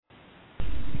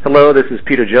Hello, this is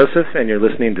Peter Joseph, and you're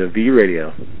listening to V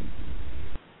Radio.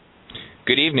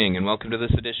 Good evening, and welcome to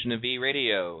this edition of V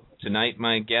Radio. Tonight,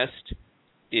 my guest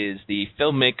is the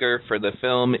filmmaker for the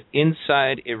film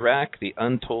Inside Iraq, The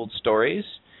Untold Stories.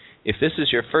 If this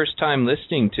is your first time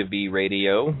listening to V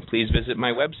Radio, please visit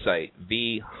my website,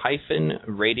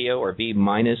 v-radio or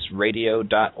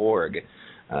v-radio.org.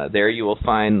 There you will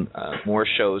find more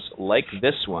shows like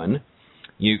this one.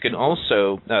 You can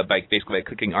also, by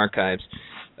clicking archives,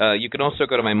 you can also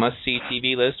go to my must-see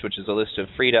TV list, which is a list of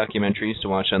free documentaries to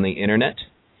watch on the internet.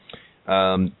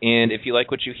 And if you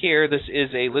like what you hear, this is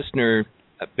a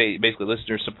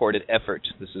listener-supported effort.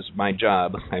 This is my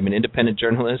job. I'm an independent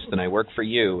journalist, and I work for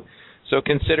you. So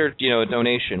consider, a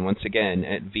donation once again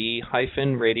at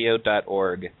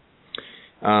v-radio.org.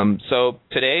 So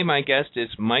today, my guest is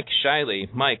Mike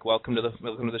Shiley. Mike, welcome to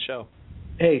the show.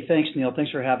 Hey, thanks, Neil. Thanks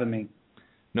for having me.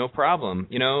 No problem.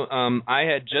 I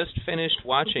had just finished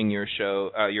watching your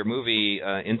movie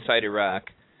Inside Iraq,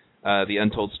 The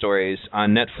Untold Stories,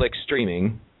 on Netflix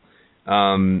streaming,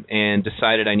 and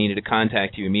decided I needed to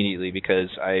contact you immediately because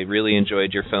I really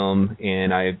enjoyed your film,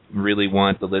 and I really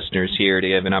want the listeners here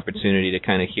to have an opportunity to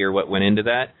kind of hear what went into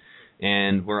that.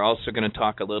 And we're also going to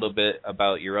talk a little bit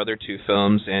about your other two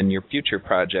films and your future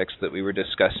projects that we were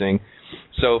discussing.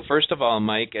 So first of all,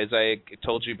 Mike, as I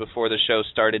told you before the show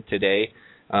started today,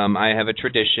 I have a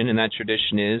tradition, and that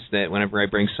tradition is that whenever I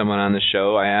bring someone on the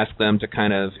show, I ask them to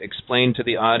kind of explain to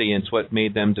the audience what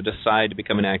made them to decide to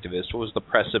become an activist. What was the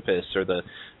precipice or the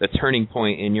turning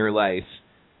point in your life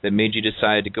that made you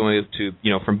decide to go to,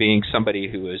 from being somebody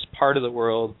who was part of the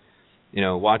world,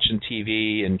 watching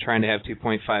TV and trying to have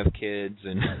 2.5 kids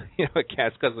and, a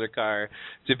gas guzzler car,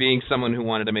 to being someone who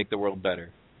wanted to make the world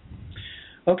better?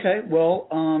 Okay, well,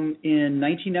 in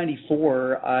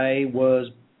 1994, I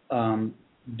was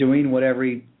doing what a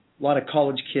lot of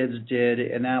college kids did,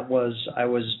 and that was I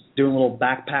was doing a little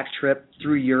backpack trip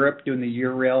through Europe, doing the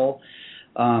Eurail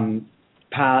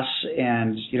pass,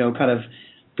 and kind of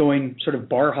going sort of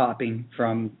bar hopping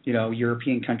from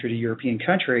European country to European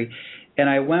country, and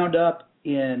I wound up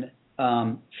in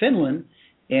Finland,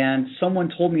 and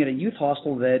someone told me at a youth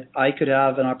hostel that I could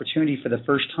have an opportunity for the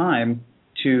first time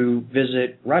to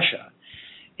visit Russia.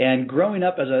 And growing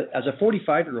up as a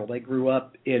 45-year-old, I grew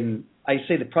up in, I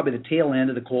say, probably the tail end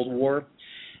of the Cold War,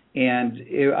 and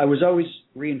I was always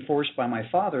reinforced by my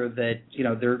father that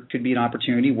there could be an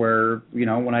opportunity where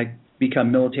when I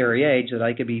become military age that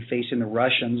I could be facing the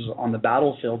Russians on the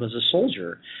battlefield as a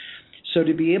soldier. So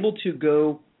to be able to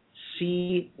go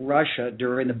see Russia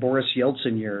during the Boris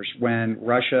Yeltsin years, when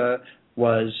Russia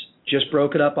was just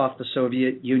broken up off the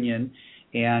Soviet Union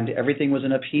and everything was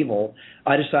in upheaval,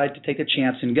 I decided to take a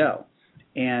chance and go.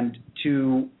 And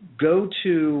to go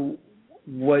to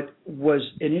what was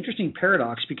an interesting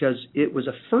paradox, because it was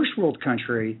a first world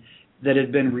country that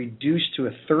had been reduced to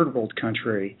a third world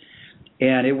country.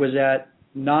 And it was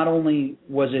not only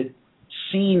was it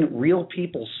seeing real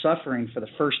people suffering for the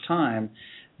first time,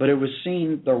 but it was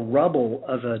seeing the rubble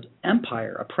of an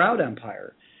empire, a proud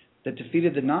empire, that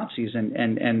defeated the Nazis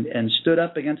and stood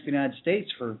up against the United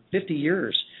States for 50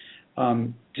 years.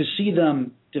 To see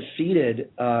them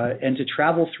defeated and to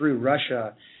travel through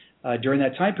Russia during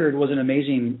that time period was an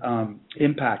amazing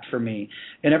impact for me.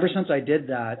 And ever since I did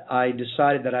that, I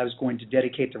decided that I was going to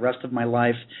dedicate the rest of my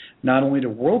life not only to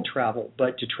world travel,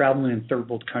 but to traveling in third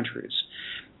world countries.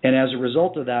 And as a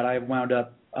result of that, I wound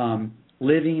up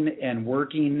living and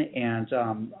working and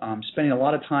spending a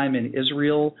lot of time in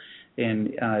Israel,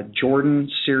 in Jordan,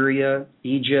 Syria,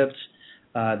 Egypt,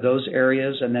 those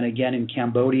areas, and then again in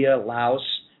Cambodia, Laos,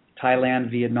 Thailand,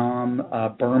 Vietnam,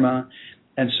 Burma.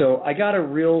 And so I got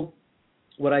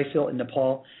what I feel in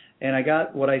Nepal, and I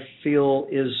got what I feel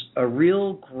is a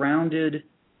real grounded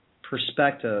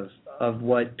perspective of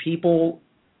what people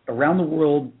around the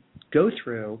world go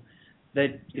through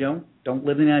that, don't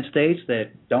live in the United States,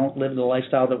 that don't live the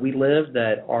lifestyle that we live,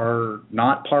 that are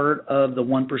not part of the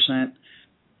 1%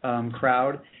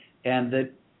 crowd, and that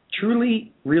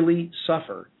truly, really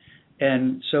suffer.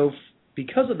 And so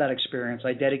because of that experience,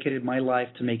 I dedicated my life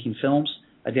to making films.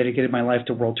 I dedicated my life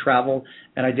to world travel,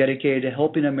 and I dedicated to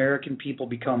helping American people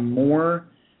become more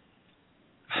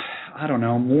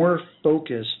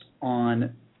focused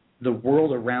on the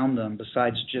world around them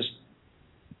besides just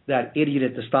that idiot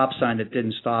at the stop sign that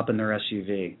didn't stop in their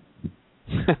SUV.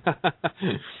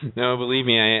 No, believe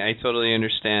me, I totally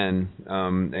understand,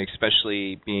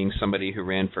 especially being somebody who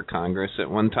ran for Congress at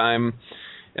one time.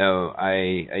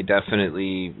 I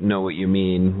definitely know what you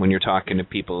mean when you're talking to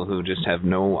people who just have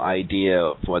no idea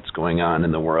of what's going on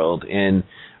in the world. And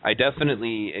I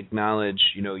definitely acknowledge,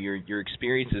 your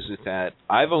experiences with that.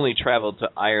 I've only traveled to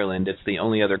Ireland. It's the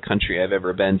only other country I've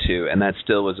ever been to, and that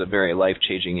still was a very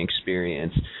life-changing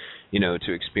experience,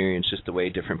 to experience just the way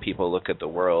different people look at the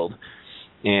world.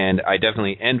 And I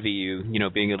definitely envy you,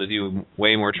 being able to do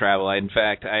way more travel. In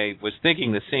fact, I was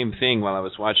thinking the same thing while I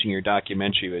was watching your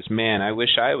documentary. Was, man, I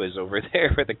wish I was over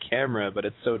there with a camera, but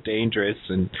it's so dangerous.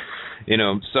 And,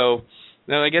 so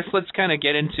now I guess let's kind of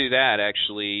get into that,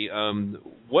 actually.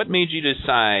 What made you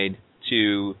decide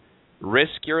to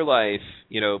risk your life,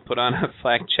 put on a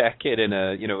flak jacket and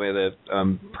with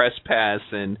a press pass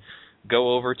and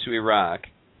go over to Iraq?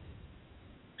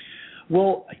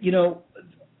 Well,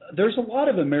 there's a lot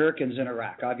of Americans in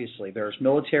Iraq, obviously. There's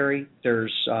military,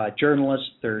 there's journalists,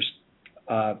 there's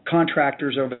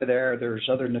contractors over there, there's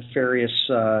other nefarious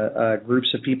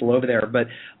groups of people over there. But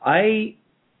I,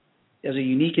 as a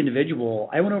unique individual,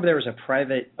 I went over there as a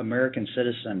private American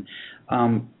citizen.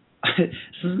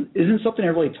 Isn't something I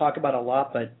really talk about a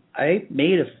lot, but I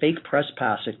made a fake press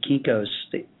pass at Kinko's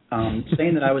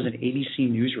saying that I was an ABC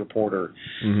News reporter.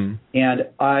 Mm-hmm. And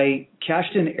I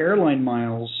cashed in airline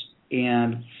miles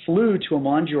and flew to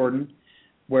Amman, Jordan,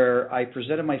 where I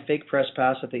presented my fake press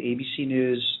pass at the ABC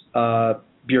News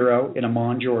Bureau in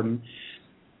Amman, Jordan.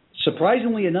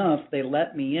 Surprisingly enough, they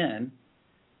let me in,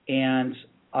 and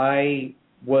I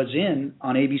was in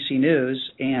on ABC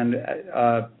News and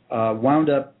wound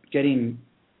up getting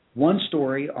one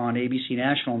story on ABC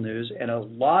National News and a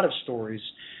lot of stories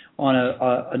on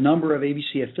a number of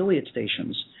ABC affiliate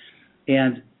stations.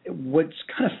 And what's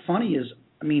kind of funny is,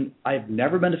 I've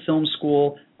never been to film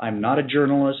school. I'm not a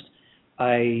journalist.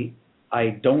 I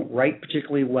don't write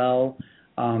particularly well,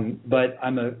 but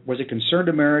was a concerned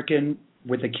American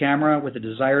with a camera, with a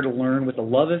desire to learn, with a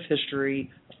love of history,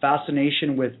 a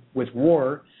fascination with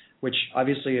war, which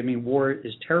obviously, war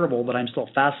is terrible, but I'm still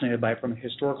fascinated by it from a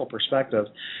historical perspective.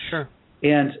 Sure.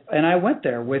 And I went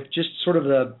there with just sort of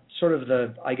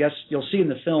the I guess you'll see in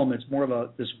the film, it's more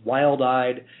of this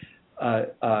wide-eyed,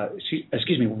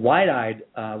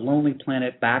 Lonely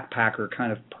Planet backpacker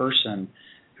kind of person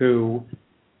who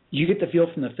you get the feel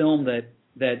from the film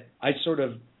that I sort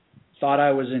of thought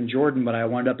I was in Jordan, but I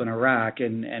wound up in Iraq,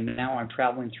 and now I'm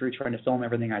traveling through trying to film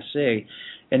everything I see.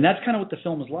 And that's kind of what the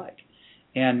film is like.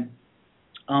 And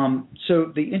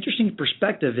so the interesting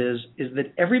perspective is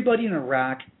that everybody in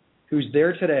Iraq who's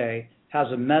there today has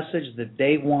a message that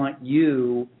they want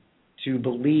you to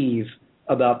believe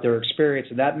about their experience.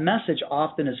 And that message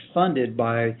often is funded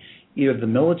by either the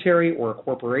military or a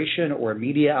corporation or a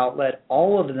media outlet,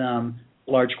 all of them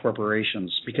large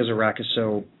corporations, because Iraq is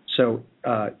so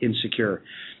insecure.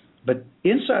 But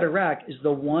Inside Iraq is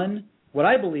what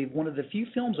I believe, one of the few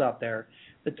films out there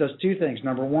that does two things.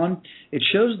 Number one, it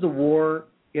shows the war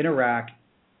in Iraq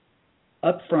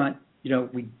up front.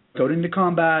 We go into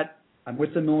combat. I'm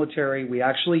with the military. We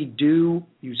actually you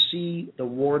see the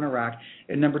war in Iraq.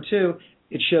 And number two,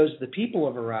 it shows the people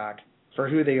of Iraq for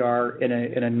who they are in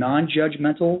a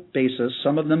non-judgmental basis.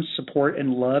 Some of them support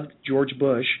and loved George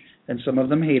Bush, and some of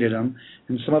them hated him,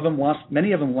 and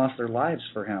many of them lost their lives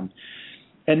for him.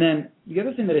 And then the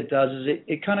other thing that it does is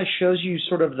it kind of shows you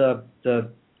sort of the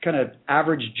kind of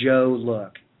average Joe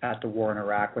look at the war in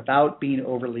Iraq without being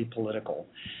overly political.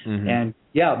 Mm-hmm. And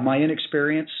yeah, my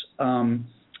inexperience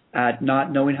at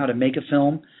not knowing how to make a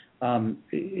film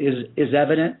is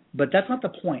evident, but that's not the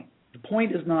point. The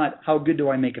point is not how good do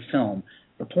I make a film.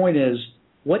 The point is,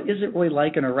 what is it really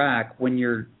like in Iraq when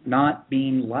you're not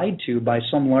being lied to by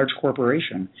some large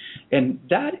corporation? And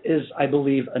that is, I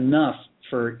believe, enough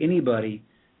for anybody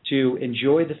to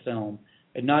enjoy the film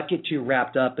and not get too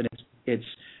wrapped up in its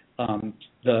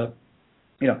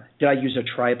did I use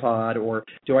a tripod, or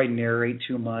do I narrate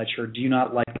too much, or do you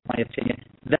not like my opinion?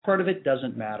 That part of it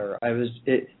doesn't matter.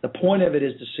 The point of it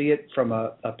is to see it from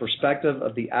a perspective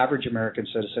of the average American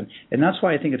citizen, and that's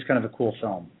why I think it's kind of a cool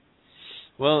film.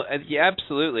 Well, yeah,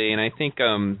 absolutely, and I think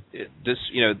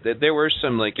there were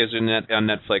some, like, as on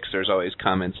Netflix, there's always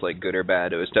comments like good or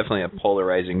bad. It was definitely a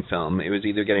polarizing film. It was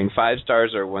either getting 5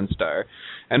 stars or 1 star,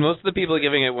 and most of the people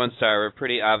giving it 1 star were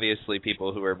pretty obviously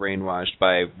people who were brainwashed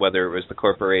by whether it was the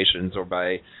corporations or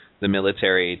by the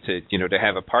military to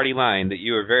have a party line that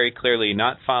you were very clearly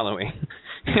not following.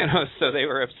 So they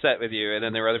were upset with you, and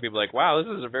then there were other people like, wow,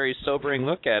 this is a very sobering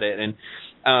look at it. And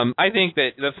I think that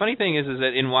the funny thing is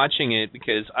that in watching it,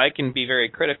 because I can be very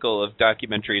critical of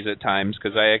documentaries at times,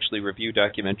 because I actually review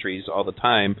documentaries all the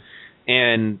time,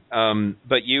 And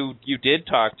but you did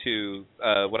talk to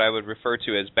what I would refer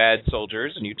to as bad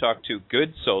soldiers, and you talked to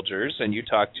good soldiers, and you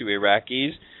talked to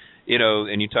Iraqis,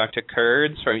 and you talked to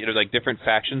Kurds from like different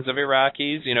factions of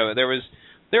Iraqis.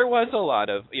 There was a lot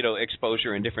of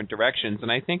exposure in different directions,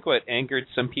 and I think what angered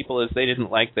some people is they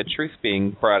didn't like the truth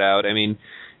being brought out. I mean,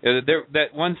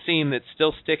 that one scene that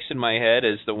still sticks in my head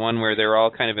is the one where they're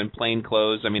all kind of in plain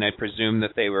clothes. I mean, I presume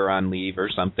that they were on leave or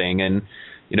something, and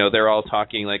they're all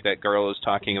talking like that girl was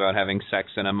talking about having sex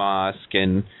in a mosque,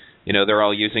 and they're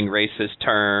all using racist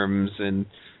terms and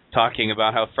talking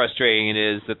about how frustrating it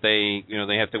is that they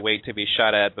have to wait to be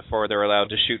shot at before they're allowed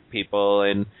to shoot people.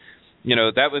 And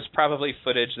that was probably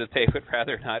footage that they would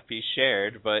rather not be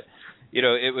shared, but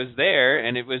it was there,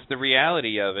 and it was the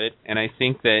reality of it. And I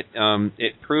think that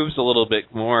it proves a little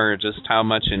bit more just how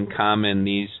much in common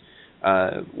these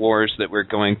wars that we're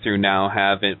going through now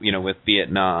have, with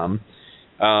Vietnam.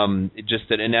 Just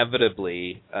that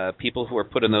inevitably people who are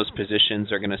put in those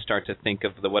positions are going to start to think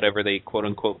of whatever they quote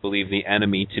unquote believe the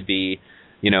enemy to be,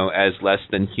 as less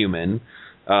than human.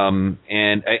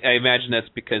 And I imagine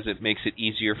that's because it makes it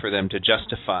easier for them to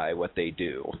justify what they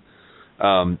do.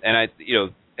 And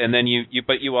then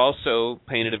you also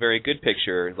painted a very good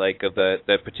picture, like of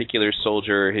that particular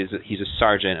soldier. He's a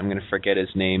sergeant. I'm going to forget his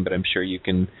name, but I'm sure you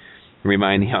can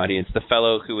remind the audience. The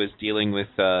fellow who was dealing with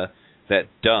that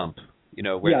dump.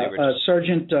 Where they were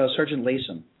Sergeant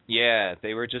Layson. Yeah,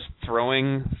 they were just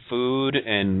throwing food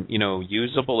and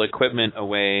usable equipment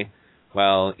away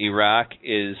while Iraq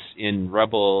is in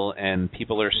rubble and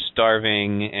people are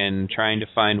starving and trying to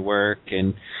find work.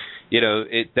 And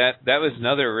that was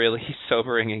another really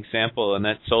sobering example. And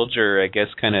that soldier, I guess,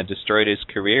 kind of destroyed his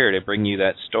career to bring you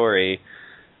that story.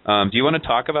 Do you want to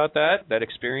talk about that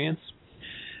experience?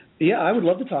 Yeah, I would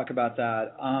love to talk about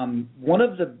that. One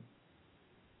of the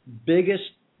biggest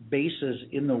bases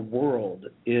in the world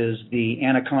is the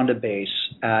Anaconda base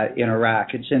in Iraq.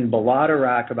 It's in Balad,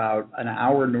 Iraq, about an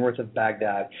hour north of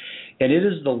Baghdad, and it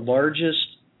is the largest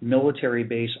military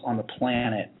base on the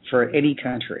planet for any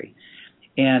country.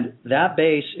 And that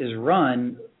base is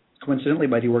run, coincidentally,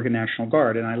 by the Oregon National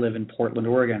Guard, and I live in Portland,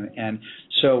 Oregon. And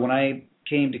so when I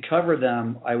came to cover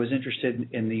them, I was interested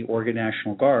in the Oregon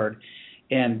National Guard,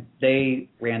 and they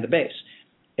ran the base.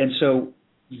 And so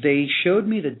they showed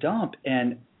me the dump,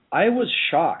 and I was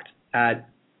shocked at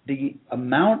the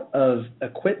amount of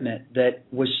equipment that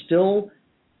was still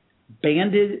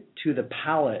banded to the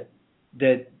pallet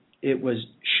that it was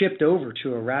shipped over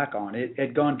to Iraq on. It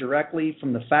had gone directly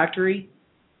from the factory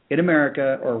in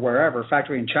America or wherever,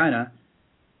 factory in China,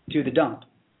 to the dump.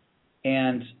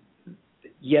 And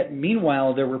yet,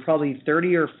 meanwhile, there were probably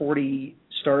 30 or 40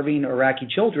 starving Iraqi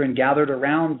children gathered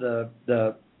around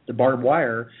the barbed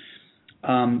wire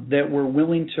that were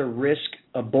willing to risk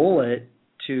a bullet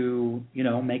to,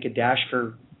 make a dash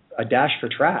for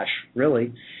trash,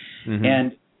 really. Mm-hmm.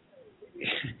 And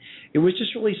it was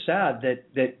just really sad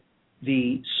that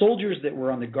the soldiers that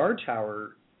were on the guard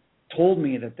tower told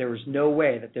me that there was no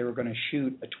way that they were going to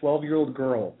shoot a 12-year-old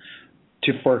girl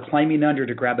for climbing under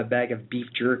to grab a bag of beef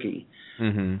jerky.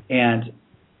 Mm-hmm. And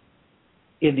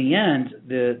in the end,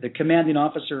 the commanding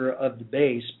officer of the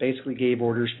base basically gave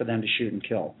orders for them to shoot and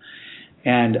kill.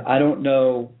 And I don't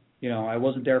know, I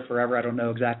wasn't there forever. I don't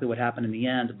know exactly what happened in the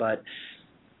end, but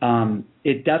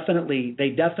they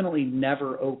definitely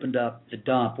never opened up the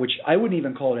dump, which I wouldn't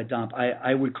even call it a dump.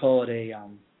 I would call it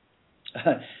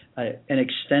an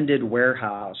extended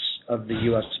warehouse of the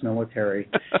U.S. military,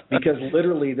 because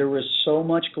literally there was so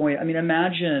much going. I mean,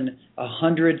 imagine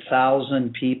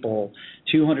 100,000 people,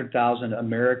 200,000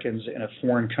 Americans in a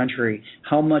foreign country.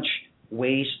 How much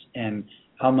waste and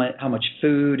how much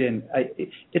food, and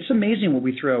it's amazing what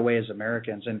we throw away as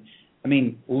Americans. And I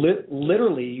mean,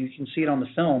 literally, you can see it on the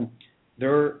film.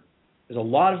 There's a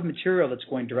lot of material that's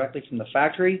going directly from the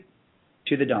factory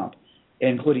to the dump,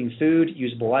 including food,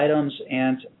 usable items,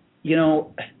 and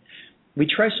we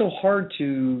try so hard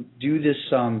to do this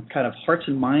kind of hearts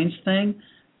and minds thing,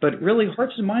 but really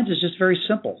hearts and minds is just very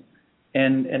simple,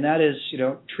 and that is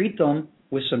treat them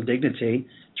with some dignity,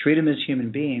 treat them as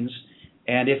human beings.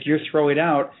 And if you're throwing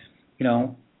out,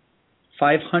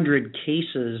 500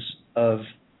 cases of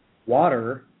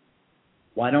water,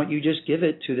 why don't you just give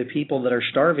it to the people that are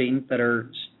starving, that are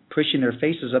pushing their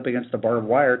faces up against the barbed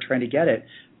wire trying to get it?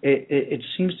 It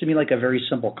seems to me like a very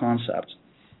simple concept.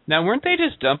 Now, weren't they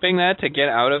just dumping that to get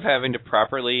out of having to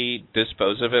properly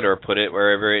dispose of it or put it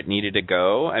wherever it needed to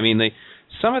go? I mean,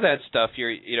 some of that stuff,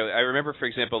 I remember, for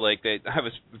example, I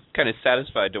was kind of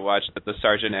satisfied to watch that the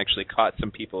sergeant actually caught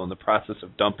some people in the process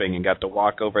of dumping and got to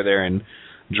walk over there and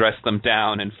dress them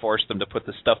down and force them to put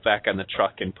the stuff back on the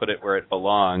truck and put it where it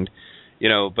belonged.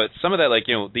 But some of that, like,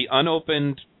 the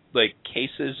unopened, like,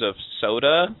 cases of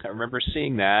soda, I remember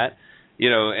seeing that,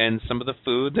 and some of the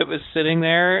food that was sitting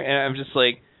there, and I'm just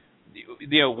like,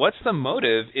 what's the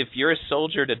motive if you're a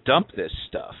soldier to dump this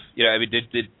stuff? I mean,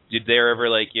 did there ever,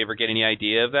 like, you ever get any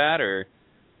idea of that, or?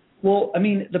 Well, I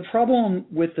mean, the problem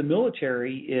with the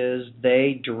military is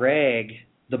they drag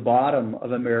the bottom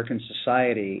of American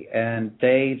society, and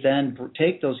they then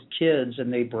take those kids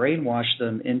and they brainwash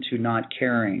them into not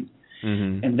caring.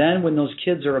 Mm-hmm. And then when those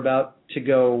kids are about to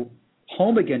go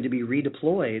home again to be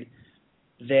redeployed,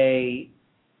 they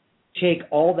take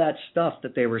all that stuff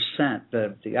that they were sent,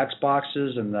 the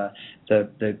Xboxes and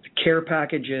the care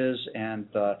packages and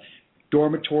the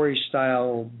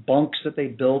dormitory-style bunks that they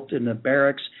built in the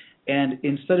barracks, and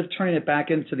instead of turning it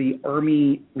back into the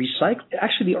Army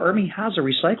actually the Army has a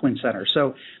recycling center.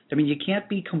 So, I mean, you can't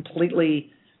be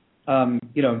completely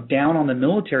down on the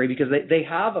military, because they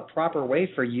have a proper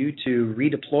way for you to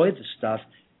redeploy the stuff,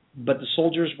 but the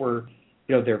soldiers were,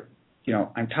 they're,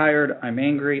 I'm tired, I'm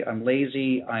angry, I'm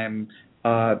lazy, I'm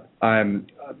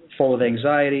full of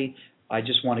anxiety, I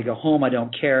just want to go home, I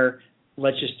don't care.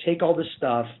 Let's just take all this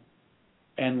stuff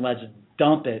and let's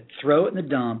dump it, throw it in the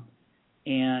dump.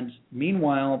 And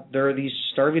meanwhile, there are these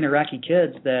starving Iraqi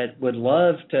kids that would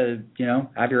love to,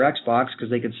 have your Xbox because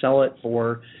they could sell it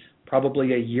for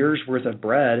probably a year's worth of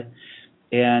bread,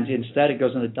 and instead it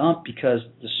goes in the dump because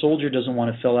the soldier doesn't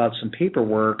want to fill out some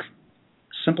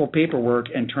simple paperwork,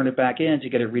 and turn it back in to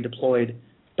get it redeployed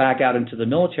back out into the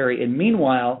military. And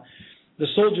meanwhile, the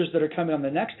soldiers that are coming on the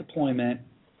next deployment,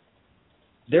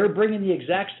 they're bringing the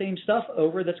exact same stuff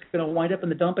over that's going to wind up in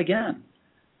the dump again,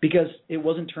 because it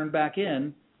wasn't turned back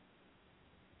in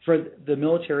for the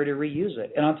military to reuse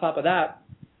it. And on top of that,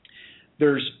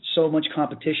 there's so much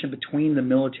competition between the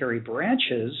military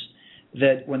branches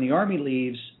that when the Army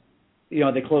leaves,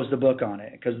 they close the book on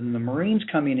it, because then the Marines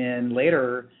coming in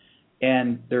later,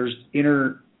 and there's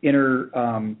inter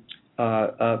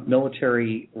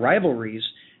military rivalries,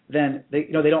 then they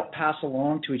don't pass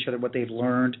along to each other what they've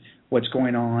learned, what's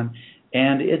going on.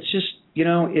 And it's just,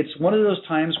 it's one of those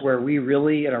times where we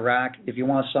really, in Iraq, if you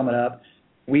want to sum it up,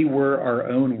 we were our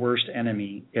own worst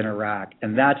enemy in Iraq,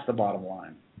 and that's the bottom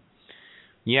line.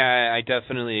 Yeah, I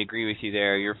definitely agree with you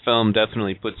there. Your film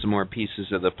definitely put some more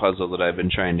pieces of the puzzle that I've been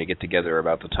trying to get together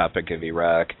about the topic of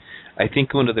Iraq. I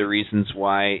think one of the reasons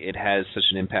why it has such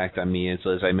an impact on me is,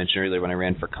 as I mentioned earlier when I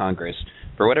ran for Congress,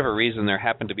 for whatever reason, there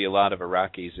happened to be a lot of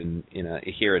Iraqis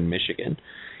here in Michigan.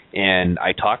 And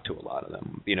I talked to a lot of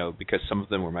them, because some of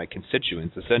them were my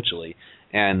constituents, essentially.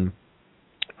 And,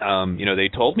 they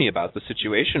told me about the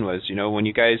situation was, when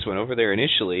you guys went over there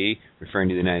initially, referring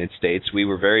to the United States, we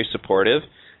were very supportive.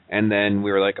 And then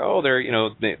we were like, oh, they're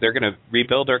going to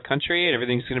rebuild our country and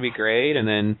everything's going to be great. And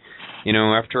then,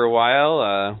 after a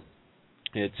while,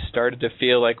 it started to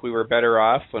feel like we were better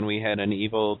off when we had an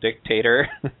evil dictator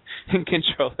in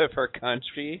control of our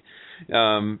country,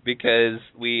 because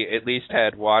we at least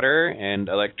had water and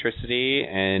electricity,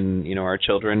 and our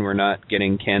children were not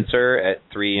getting cancer at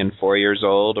 3 and 4 years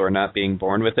old, or not being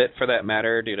born with it, for that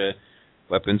matter, due to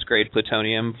weapons grade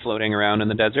plutonium floating around in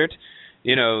the desert.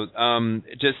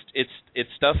 It's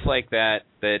stuff like that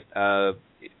it's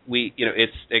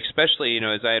especially,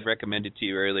 as I had recommended to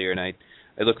you earlier, and I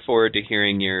look forward to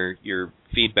hearing your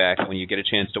feedback when you get a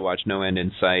chance to watch No End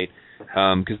in Sight,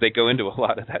 because they go into a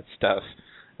lot of that stuff.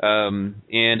 And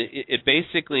it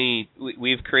basically,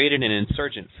 we've created an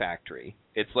insurgent factory.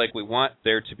 It's like we want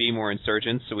there to be more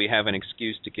insurgents, so we have an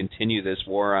excuse to continue this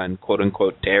war on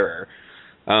quote-unquote terror.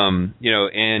 And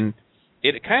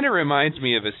it kind of reminds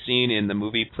me of a scene in the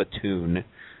movie Platoon,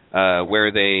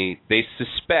 where they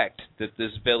suspect that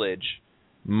this village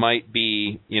might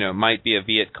be a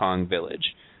Viet Cong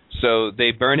village. So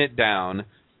they burn it down,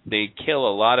 they kill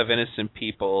a lot of innocent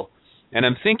people, and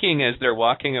I'm thinking as they're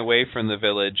walking away from the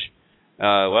village,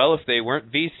 well, if they weren't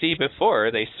VC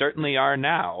before, they certainly are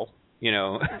now.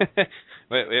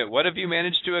 What have you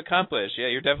managed to accomplish? Yeah,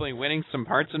 you're definitely winning some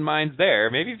hearts and minds there.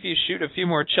 Maybe if you shoot a few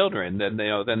more children, then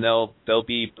they'll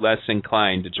be less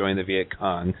inclined to join the Viet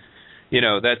Cong.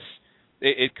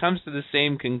 It comes to the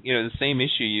same the same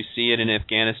issue. You see it in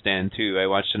Afghanistan too. I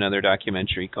watched another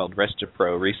documentary called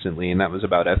Restapro recently, and that was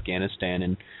about Afghanistan.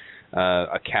 And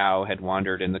a cow had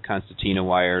wandered in the concertina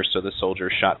wire, so the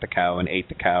soldiers shot the cow and ate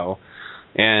the cow.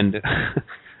 And it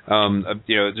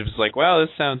was like, well,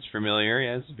 this sounds familiar.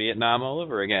 Yeah, it's Vietnam all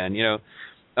over again. It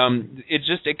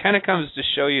kind of comes to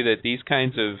show you that these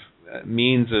kinds of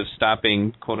means of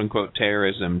stopping quote unquote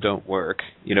terrorism don't work.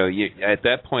 At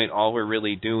that point, all we're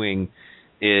really doing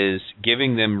is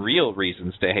giving them real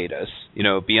reasons to hate us,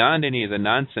 beyond any of the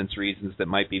nonsense reasons that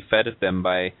might be fed at them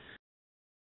by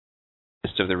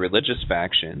of the religious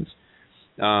factions.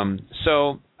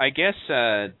 So I guess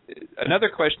another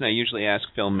question I usually ask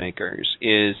filmmakers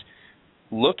is,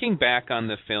 looking back on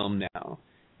the film now,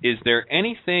 is there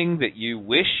anything that you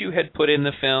wish you had put in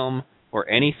the film, or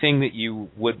anything that you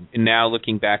would, now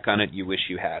looking back on it, you wish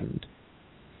you hadn't?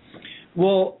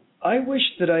 Well, I wish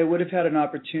that I would have had an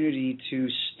opportunity to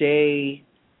stay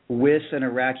with an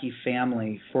Iraqi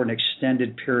family for an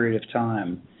extended period of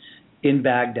time in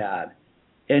Baghdad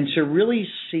and to really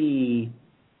see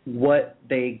what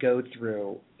they go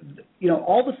through. You know,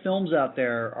 all the films out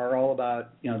there are all about,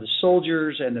 you know, the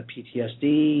soldiers and the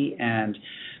PTSD and,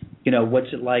 you know,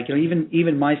 what's it like. You know,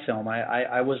 even my film,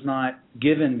 I was not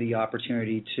given the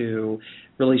opportunity to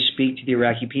really speak to the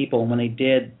Iraqi people. And when they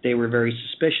did, they were very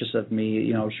suspicious of me.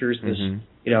 You know, here's this,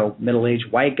 you know,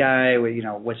 middle-aged white guy. You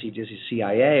know, what's he? Does he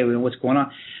CIA? What's going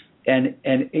on? And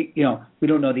it, you know, we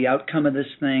don't know the outcome of this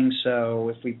thing. So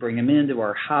if we bring him into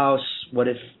our house, what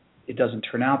if it doesn't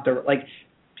turn out there? Like,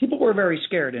 people were very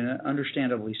scared, and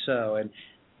understandably so. And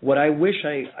what I wish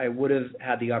I would have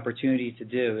had the opportunity to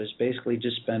do is basically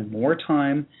just spend more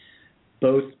time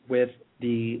both with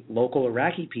the local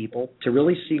Iraqi people to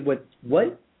really see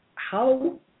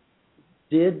how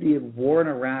did the war in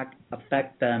Iraq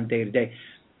affect them day to day.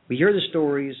 We hear the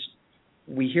stories,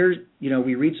 we hear, you know,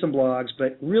 we read some blogs,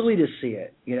 but really to see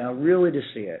it, you know, really to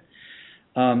see it.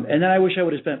 And then I wish I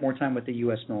would have spent more time with the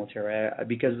U.S. military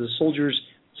because the soldiers,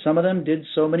 some of them did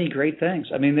so many great things.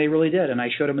 I mean, they really did, and I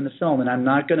showed them in the film, and I'm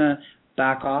not going to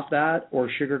back off that or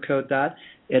sugarcoat that.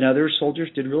 And other soldiers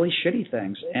did really shitty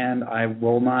things, and I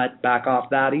will not back off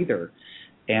that either.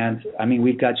 And, I mean,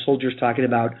 we've got soldiers talking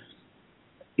about,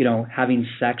 you know, having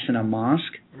sex in a mosque.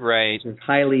 Right. It's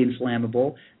highly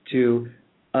inflammable, to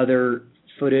other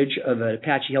footage of an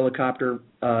Apache helicopter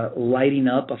lighting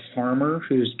up a farmer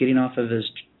who's getting off of his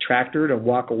tractor to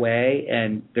walk away,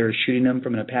 and they're shooting him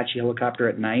from an Apache helicopter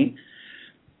at night,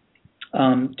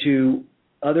 to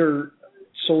other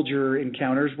soldier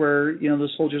encounters where, you know, the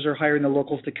soldiers are hiring the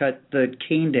locals to cut the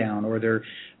cane down, or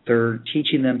they're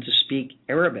teaching them to speak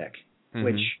Arabic,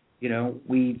 which, you know,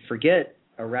 we forget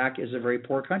Iraq is a very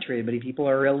poor country. Many people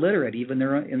are illiterate, even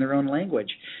in their own language.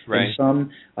 Right. And some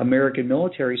American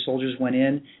military soldiers went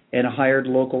in and hired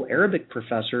local Arabic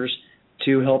professors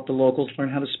to help the locals learn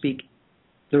how to speak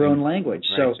their own language.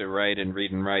 Right, to write and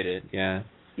read and write it, yeah.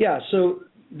 Yeah, so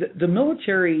the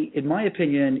military, in my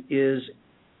opinion, is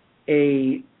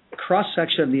a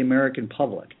cross-section of the American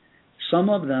public. Some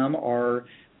of them are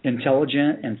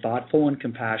intelligent and thoughtful and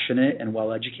compassionate and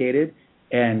well-educated,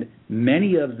 and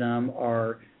many of them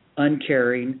are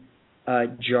uncaring,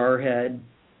 jarhead,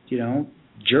 you know,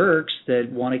 jerks that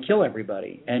want to kill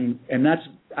everybody. And that's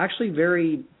actually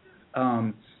very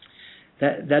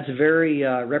that's very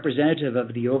representative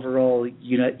of the overall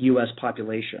U.S.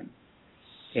 population.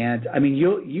 And I mean,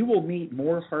 you will meet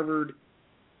more Harvard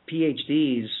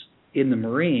PhDs in the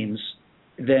Marines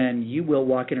than you will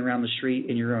walking around the street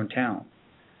in your own town.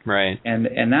 Right.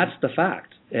 And that's the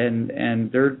fact. And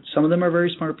some of them are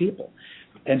very smart people.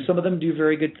 And some of them do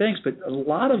very good things, but a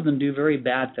lot of them do very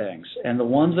bad things. And the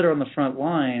ones that are on the front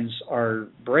lines are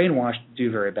brainwashed to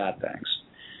do very bad things.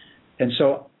 And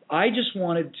so I just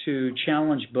wanted to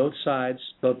challenge both sides,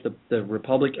 both the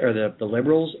Republic or the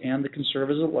liberals and the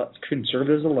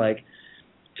conservatives alike,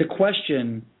 to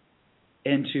question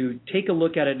and to take a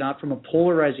look at it not from a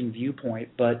polarizing viewpoint,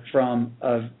 but from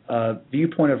a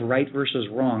viewpoint of right versus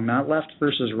wrong, not left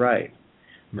versus right.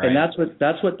 Right. And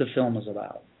that's what the film is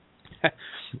about.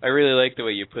 I really like the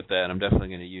way you put that. I'm definitely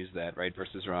going to use that, right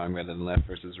versus wrong rather than left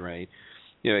versus right.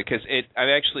 You know, because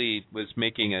I actually was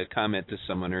making a comment to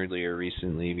someone earlier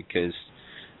recently because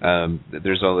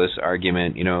there's all this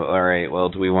argument, you know, all right, well,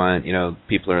 do we want, you know,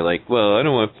 people are like, well, I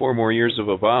don't want 4 more years of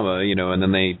Obama, you know, and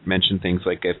then they mention things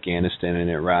like Afghanistan and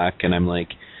Iraq, and I'm like,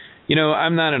 you know,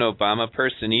 I'm not an Obama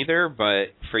person either,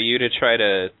 but for you to try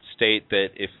to state that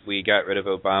if we got rid of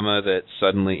Obama that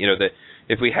suddenly, you know, that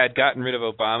if we had gotten rid of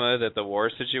Obama that the war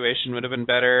situation would have been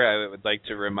better, I would like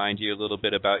to remind you a little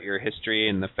bit about your history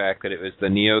and the fact that it was the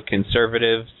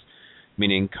neoconservatives,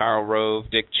 meaning Karl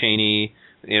Rove, Dick Cheney,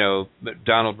 you know,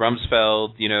 Donald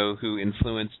Rumsfeld, you know, who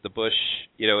influenced the Bush,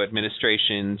 you know,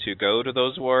 administration to go to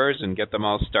those wars and get them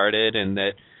all started, and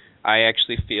that I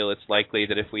actually feel it's likely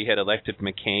that if we had elected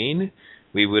McCain,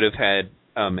 we would have had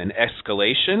an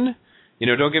escalation. You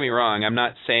know, don't get me wrong. I'm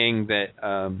not saying that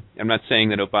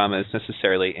Obama is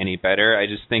necessarily any better. I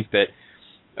just think that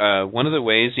one of the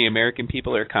ways the American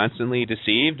people are constantly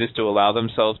deceived is to allow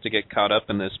themselves to get caught up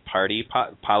in this party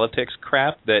politics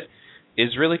crap that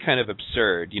is really kind of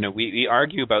absurd. You know, we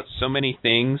argue about so many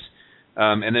things,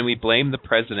 and then we blame the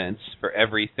presidents for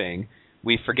everything.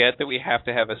 we forget that we have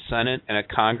to have a Senate and a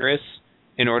Congress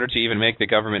in order to even make the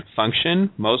government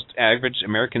function. Most average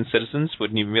American citizens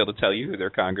wouldn't even be able to tell you who their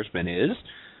congressman is.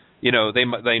 You know, they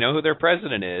know who their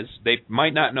president is. They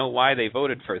might not know why they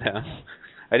voted for them.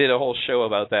 I did a whole show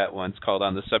about that once called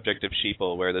On the Subject of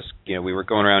Sheeple, where we were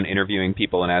going around interviewing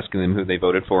people and asking them who they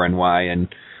voted for and why, and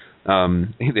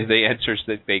the answers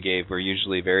that they gave were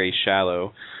usually very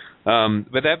shallow.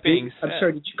 But that being said... I'm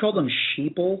sorry, did you call them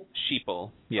sheeple?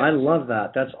 Sheeple, yes. I love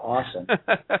that. That's awesome.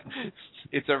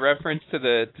 It's a reference to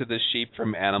the sheep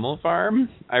from Animal Farm,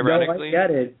 ironically. No, I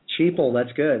get it. Sheeple,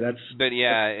 that's good. But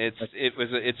yeah,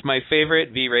 it's my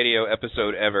favorite V Radio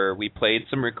episode ever. We played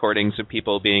some recordings of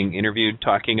people being interviewed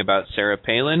talking about Sarah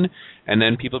Palin, and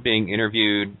then people being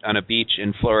interviewed on a beach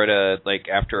in Florida, like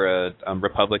after a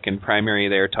Republican primary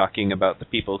there, talking about the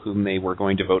people whom they were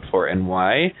going to vote for and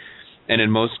why. And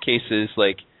in most cases,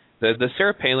 like the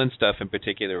Sarah Palin stuff in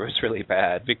particular was really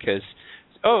bad because,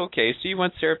 oh, okay, so you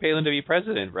want Sarah Palin to be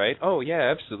president, right? Oh,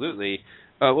 yeah, absolutely.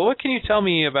 Well, what can you tell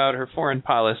me about her foreign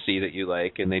policy that you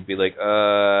like? And they'd be like,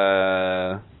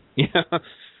 do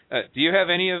you have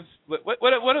any of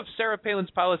what of Sarah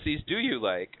Palin's policies do you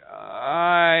like?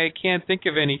 I can't think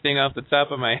of anything off the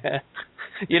top of my head.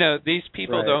 These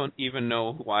people don't even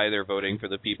know why they're voting for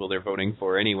the people they're voting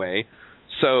for anyway.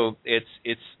 So it's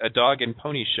a dog and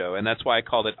pony show, and that's why I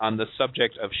called it On the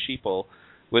Subject of Sheeple,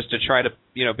 was to try to,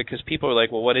 because people are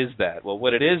like, well, what is that? Well,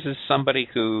 what it is somebody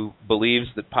who believes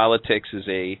that politics is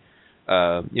a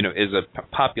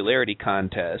popularity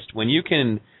contest. When you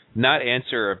can not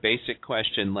answer a basic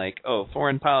question like, oh,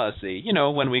 foreign policy,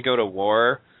 when we go to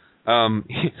war,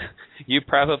 you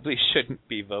probably shouldn't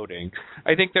be voting.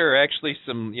 I think there are actually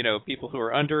some, people who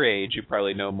are underage who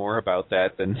probably know more about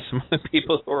that than some of the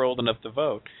people who are old enough to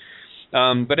vote.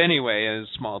 But anyway, a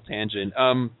small tangent.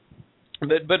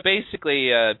 But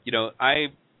basically, I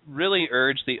really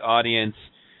urge the audience,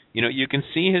 you can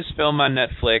see his film on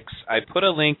Netflix. I put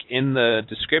a link in the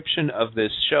description of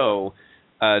this show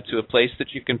to a place that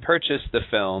you can purchase the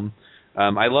film.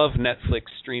 I love Netflix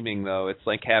streaming, though. It's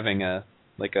like having a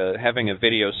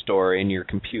video store in your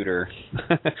computer.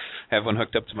 Have one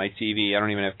hooked up to my TV. I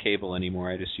don't even have cable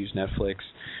anymore. I just use Netflix.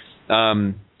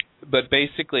 But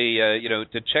basically,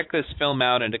 to check this film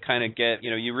out and to kind of get,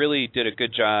 you really did a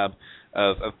good job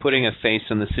of putting a face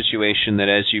on the situation that,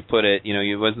 as you put it,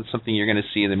 it wasn't something you're going to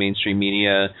see in the mainstream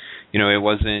media. It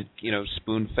wasn't,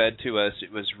 spoon-fed to us.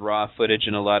 It was raw footage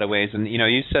in a lot of ways. And,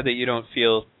 you said that you don't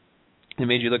feel it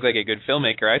made you look like a good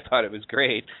filmmaker. I thought it was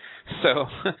great. So,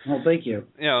 well, thank you.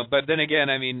 But then again,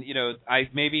 I mean,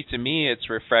 maybe to me it's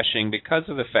refreshing because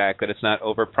of the fact that it's not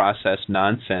over-processed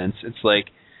nonsense. It's like,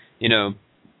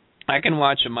 I can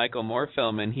watch a Michael Moore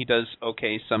film and he does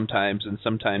okay sometimes and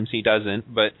sometimes he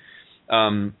doesn't, but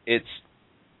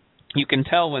you can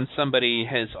tell when somebody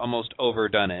has almost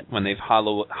overdone it, when they've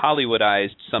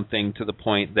Hollywoodized something to the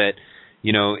point that,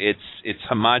 it's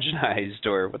homogenized,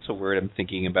 or what's a word I'm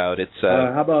thinking about? It's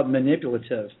how about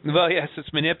manipulative? Well, yes,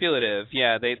 it's manipulative.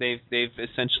 Yeah, they've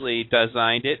essentially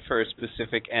designed it for a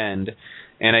specific end,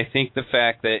 and I think the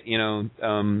fact that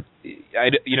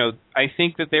I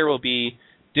think that there will be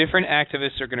different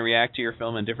activists are going to react to your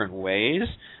film in different ways.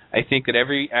 I think that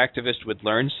every activist would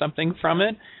learn something from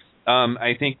it.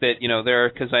 I think that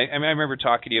because I remember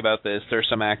talking to you about this. There are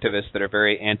some activists that are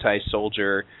very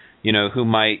anti-soldier. Who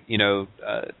might,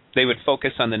 they would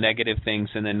focus on the negative things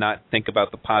and then not think about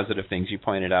the positive things you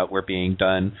pointed out were being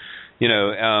done,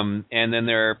 and then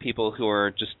there are people who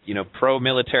are just,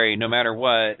 pro-military no matter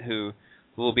what, who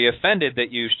will be offended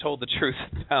that you told the truth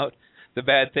about the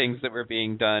bad things that were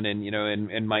being done and,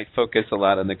 and might focus a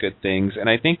lot on the good things. And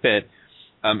I think that,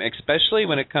 especially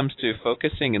when it comes to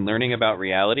focusing and learning about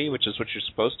reality, which is what you're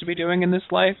supposed to be doing in this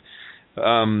life,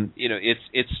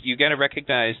 it's you got to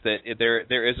recognize that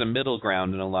there is a middle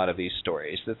ground in a lot of these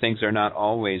stories. That things are not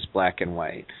always black and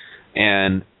white.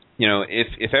 And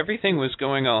if everything was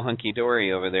going all hunky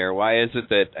dory over there, why is it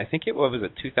that I think it was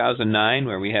 2009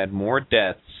 where we had more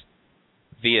deaths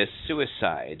via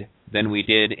suicide than we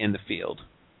did in the field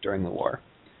during the war?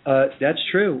 That's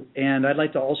true, and I'd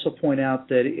like to also point out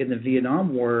that in the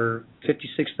Vietnam War,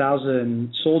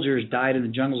 56,000 soldiers died in the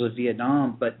jungles of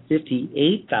Vietnam, but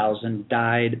 58,000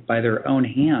 died by their own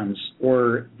hands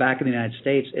or back in the United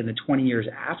States in the 20 years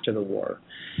after the war.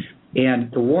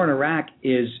 And the war in Iraq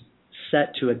is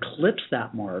set to eclipse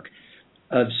that mark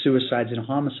of suicides and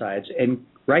homicides. And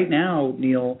right now,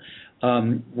 Neil,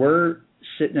 we're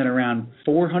sitting at around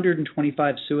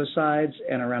 425 suicides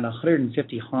and around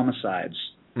 150 homicides.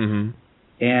 Mm-hmm.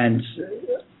 And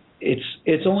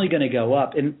it's only going to go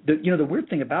up. And the weird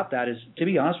thing about that is, to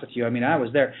be honest with you, I mean, I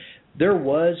was there. there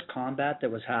was combat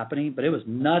that was happening, but it was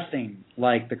nothing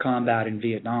like the combat in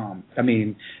Vietnam. I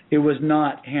mean, it was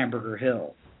not Hamburger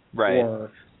Hill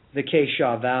or the Khe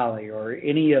Sha Valley or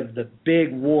any of the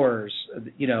big wars,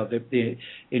 the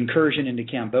incursion into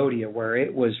Cambodia, where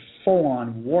it was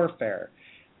full-on warfare.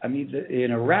 I mean,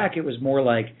 in Iraq, it was more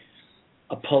like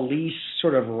a police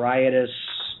sort of riotous.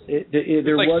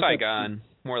 There was Saigon.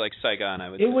 More like Saigon, I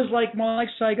would say. It was more like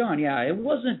Saigon, yeah. It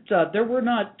wasn't, there were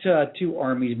not two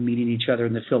armies meeting each other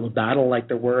in the field of battle like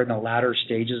there were in the latter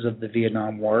stages of the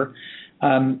Vietnam War.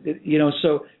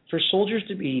 So for soldiers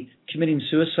to be committing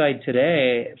suicide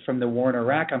today from the war in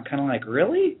Iraq, I'm kind of like,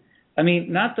 really? I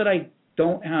mean, not that I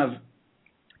don't have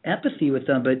empathy with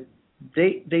them, but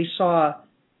they saw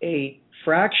a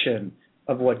fraction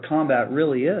of what combat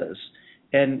really is.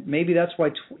 And maybe that's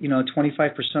why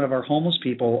 25% of our homeless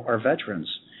people are veterans.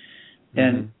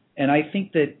 And I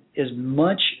think that as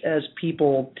much as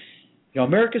people,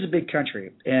 America's a big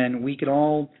country, and we can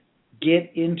all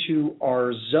get into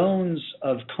our zones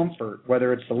of comfort,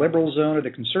 whether it's the liberal zone or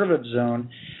the conservative zone,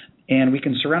 and we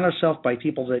can surround ourselves by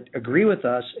people that agree with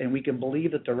us, and we can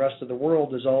believe that the rest of the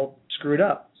world is all screwed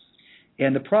up.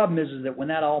 And the problem is that when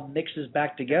that all mixes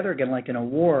back together again, like in a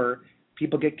war,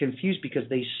 people get confused because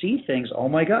they see things, oh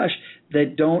my gosh,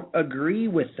 that don't agree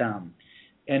with them.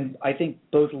 And I think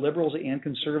both liberals and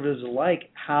conservatives alike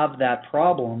have that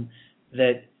problem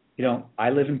that, I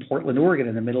live in Portland, Oregon,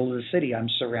 in the middle of the city. I'm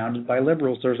surrounded by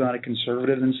liberals. There's not a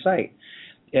conservative in sight.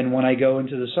 And when I go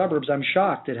into the suburbs, I'm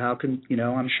shocked at how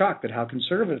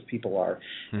conservative people are.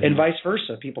 And vice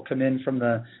versa. People come in from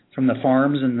the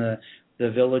farms and the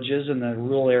villages and the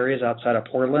rural areas outside of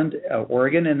Portland,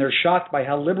 Oregon, and they're shocked by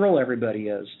how liberal everybody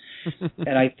is.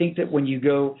 And I think that when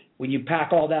you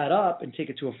pack all that up and take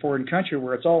it to a foreign country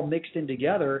where it's all mixed in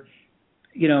together,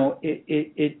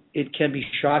 it can be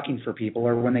shocking for people.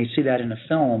 Or when they see that in a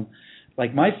film,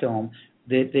 like my film,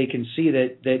 that they can see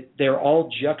that they're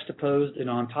all juxtaposed and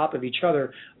on top of each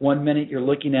other. One minute you're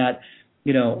looking at,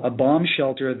 a bomb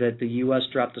shelter that the U.S.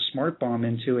 dropped a smart bomb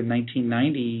into in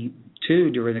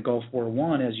 1992 during the Gulf War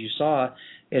I, as you saw,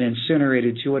 and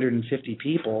incinerated 250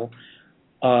 people.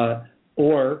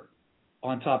 Or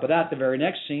on top of that, the very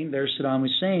next scene, there's Saddam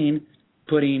Hussein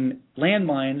putting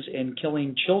landmines and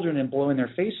killing children and blowing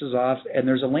their faces off, and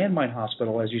there's a landmine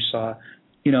hospital, as you saw,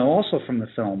 also from the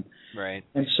film. Right.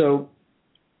 And so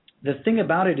the thing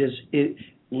about it is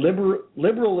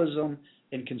liberalism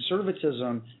and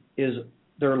conservatism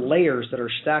there are layers that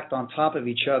are stacked on top of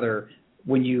each other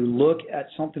when you look at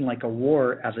something like a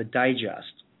war as a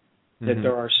digest. That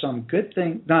there are some good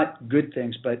things, not good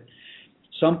things, but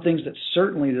some things that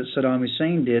certainly that Saddam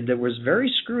Hussein did that was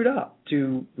very screwed up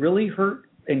to really hurt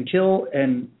and kill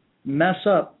and mess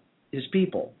up his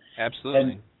people.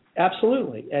 Absolutely.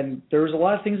 Absolutely. And there was a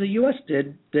lot of things the U.S.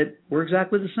 did that were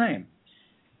exactly the same.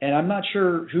 And I'm not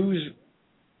sure who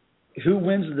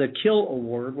wins the kill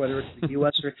award, whether it's the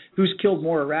U.S. or who's killed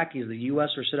more Iraqis, the U.S.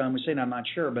 or Saddam Hussein, I'm not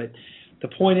sure. But the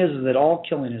point is that all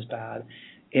killing is bad.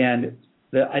 And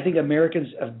I think Americans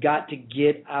have got to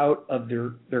get out of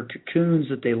their cocoons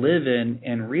that they live in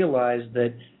and realize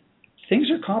that things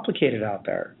are complicated out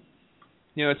there.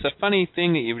 It's a funny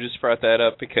thing that you just brought that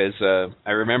up because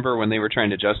I remember when they were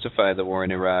trying to justify the war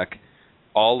in Iraq,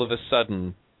 all of a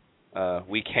sudden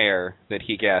we care that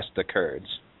he gassed the Kurds.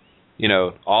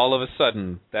 All of a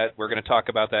sudden, that we're going to talk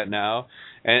about that now.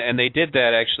 And they did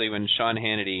that actually when Sean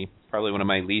Hannity, probably one of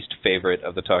my least favorite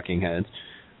of the talking heads,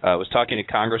 was talking to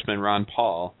Congressman Ron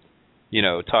Paul,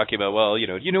 talking about, what he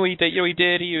did? He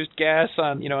did. He used gas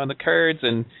on the Kurds,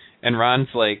 and Ron's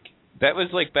like, that was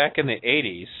like back in the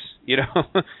 80s.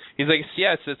 He's like,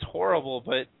 yes, it's horrible,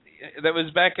 but that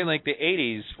was back in like the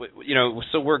 80s.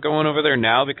 So we're going over there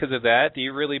now because of that. Do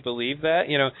you really believe that?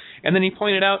 And then he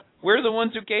pointed out, we're the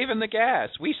ones who gave him the gas.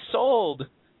 We sold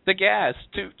the gas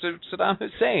to Saddam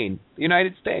Hussein, the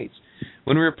United States,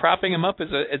 when we were propping him up as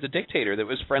a dictator that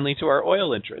was friendly to our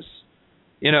oil interests.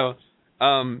 And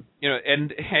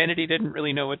Hannity didn't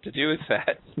really know what to do with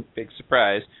that. Big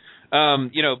surprise.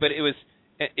 But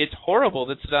it's horrible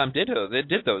that Saddam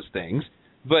did those things.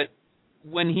 But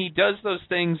when he does those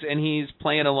things and he's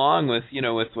playing along with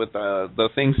the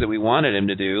things that we wanted him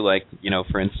to do, like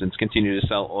for instance, continue to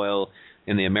sell oil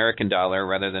in the American dollar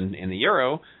rather than in the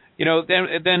euro,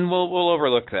 then we'll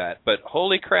overlook that. But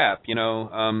holy crap,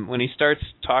 when he starts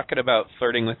talking about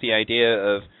flirting with the idea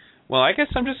of, well, I guess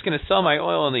I'm just going to sell my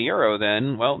oil in the euro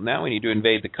then, well, now we need to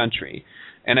invade the country.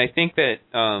 And I think that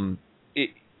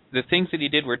the things that he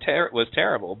did was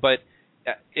terrible, but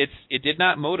it did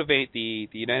not motivate the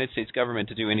United States government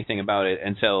to do anything about it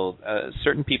until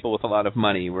certain people with a lot of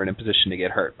money were in a position to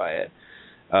get hurt by it.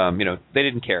 they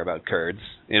didn't care about Kurds.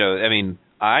 I mean,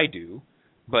 I do.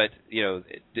 But,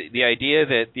 the idea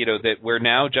that, that we're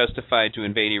now justified to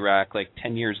invade Iraq like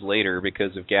 10 years later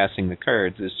because of gassing the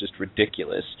Kurds is just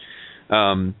ridiculous.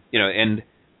 And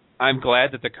I'm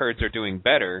glad that the Kurds are doing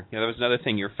better. That was another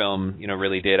thing your film,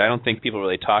 really did. I don't think people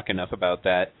really talk enough about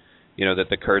that, that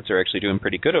the Kurds are actually doing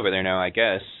pretty good over there now, I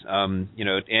guess.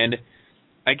 And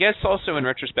I guess also in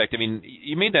retrospect, I mean,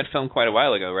 you made that film quite a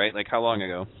while ago, right? Like how long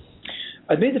ago?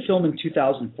 I made the film in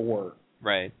 2004.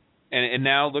 Right. And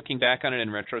now looking back on it in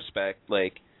retrospect,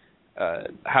 like,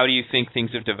 how do you think things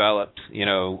have developed,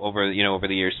 over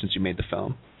the years since you made the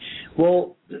film?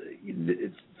 Well,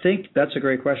 that's a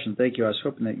great question. Thank you. I was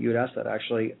hoping that you would ask that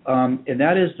actually. And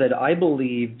that is that I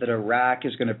believe that Iraq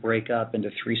is going to break up into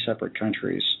 3 separate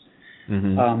countries.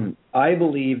 Mm-hmm. I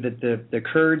believe that the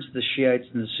Kurds, the Shiites,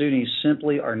 and the Sunnis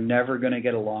simply are never going to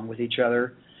get along with each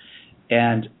other.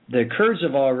 And the Kurds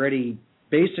have already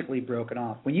basically broken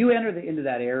off. When you enter into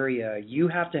that area, you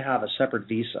have to have a separate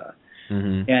visa.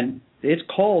 Mm-hmm. And it's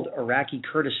called Iraqi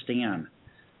Kurdistan,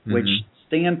 mm-hmm. which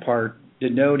Stan part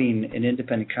denoting an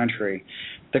independent country.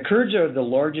 The Kurds are the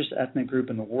largest ethnic group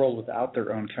in the world without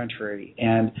their own country.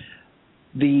 And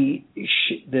the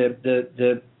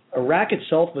Iraq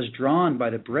itself was drawn by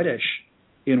the British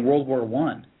in World War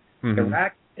I. Mm-hmm.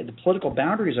 Iraq, the political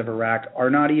boundaries of Iraq are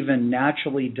not even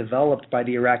naturally developed by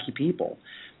the Iraqi people.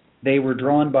 They were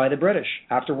drawn by the British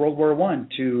after World War I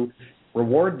to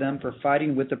reward them for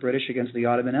fighting with the British against the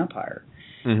Ottoman Empire.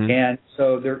 Mm-hmm. And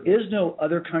so there is no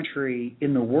other country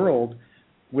in the world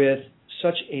with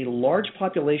such a large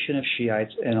population of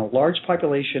Shiites and a large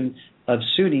population of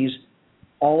Sunnis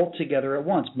all together at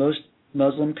once. Most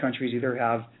Muslim countries either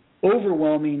have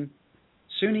overwhelming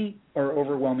Sunni or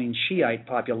overwhelming Shiite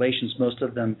populations, most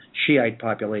of them Shiite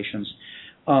populations.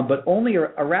 But only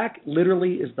Iraq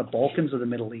literally is the Balkans of the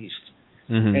Middle East.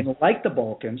 Mm-hmm. And like the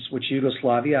Balkans, which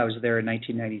Yugoslavia, I was there in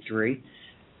 1993,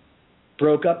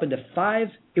 broke up into 5.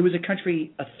 It was a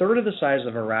country a third of the size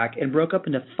of Iraq and broke up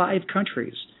into 5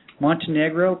 countries: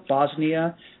 Montenegro,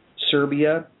 Bosnia,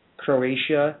 Serbia,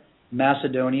 Croatia,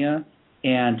 Macedonia,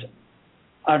 and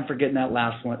I'm forgetting that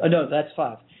last one. Oh, no, that's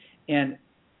 5. And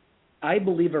I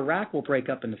believe Iraq will break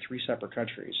up into 3 separate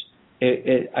countries.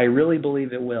 I really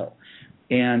believe it will.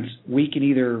 And we can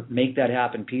either make that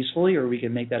happen peacefully or we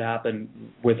can make that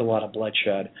happen with a lot of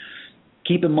bloodshed.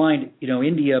 Keep in mind,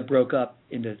 India broke up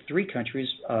into 3 countries,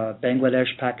 Bangladesh,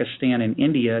 Pakistan, and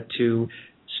India, to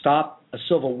stop a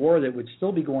civil war that would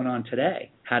still be going on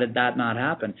today had that not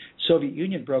happened. Soviet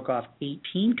Union broke off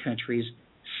 18 countries.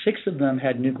 6 of them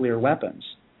had nuclear weapons.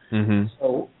 Mm-hmm.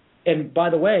 So, and by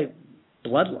the way,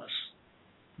 bloodless.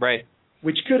 Right.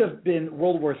 Which could have been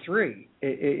World War III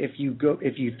if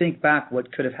you think back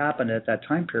what could have happened at that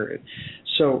time period.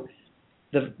 So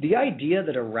the idea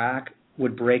that Iraq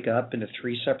would break up into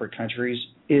 3 separate countries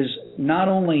is not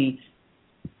only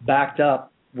backed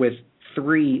up with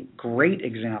 3 great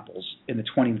examples in the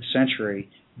 20th century,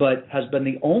 but has been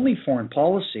the only foreign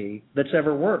policy that's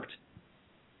ever worked.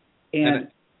 And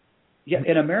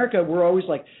in America, we're always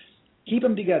like, keep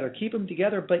them together.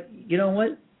 But you know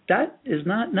what? That is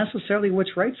not necessarily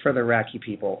what's right for the Iraqi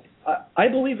people. I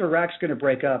believe Iraq's going to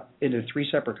break up into 3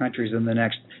 separate countries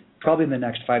probably in the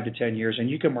next 5 to 10 years, and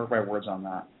you can mark my words on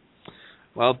that.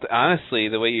 Well, honestly,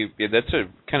 that's a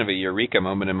kind of a eureka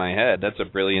moment in my head. That's a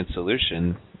brilliant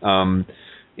solution. And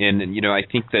I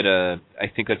think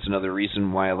that's another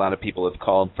reason why a lot of people have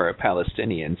called for a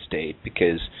Palestinian state,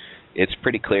 because it's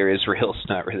pretty clear Israel's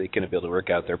not really going to be able to work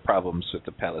out their problems with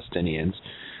the Palestinians.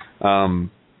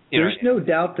 There's no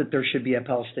doubt that there should be a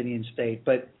Palestinian state,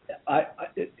 but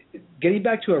getting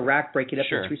back to Iraq breaking up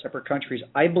into 3 separate countries,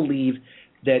 I believe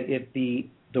that if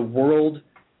the world,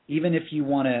 even if you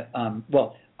want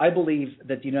to, I believe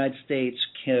that the United States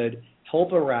could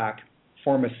help Iraq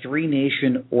form a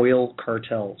 3-nation oil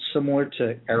cartel, similar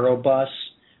to Airbus,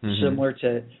 mm-hmm. similar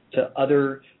to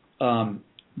other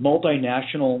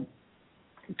multinational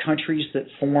countries that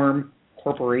form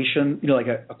corporation, like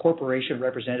a corporation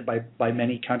represented by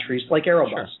many countries, like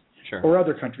Airbus, sure. or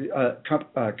other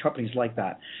companies like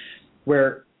that,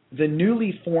 where the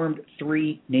newly formed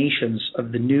 3 nations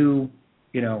of the new,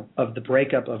 of the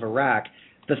breakup of Iraq,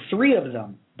 the 3 of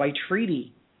them by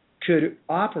treaty could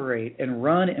operate and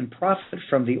run and profit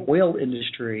from the oil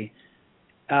industry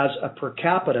as a per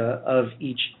capita of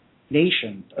each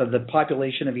nation, of the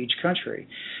population of each country.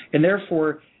 And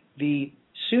therefore, the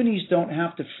Sunnis don't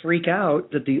have to freak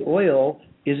out that the oil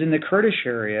is in the Kurdish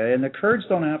area, and the Kurds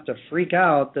don't have to freak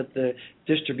out that the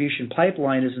distribution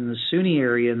pipeline is in the Sunni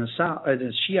area in the south, or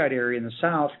the Shiite area in the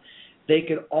south. They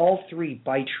could all 3,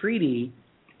 by treaty,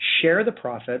 share the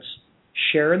profits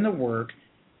share in the work,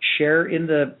 share in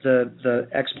the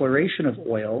exploration of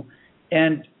oil,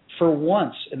 and for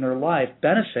once in their life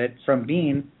benefit from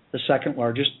being the second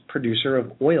largest producer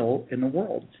of oil in the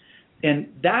world. And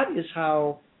that is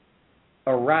how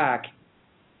Iraq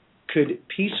could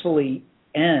peacefully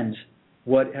end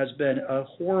what has been a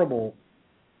horrible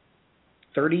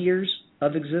 30 years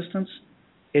of existence.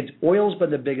 Oil's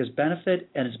been the biggest benefit,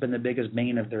 and it's been the biggest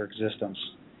bane of their existence.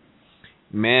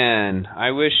 Man,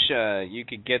 I wish you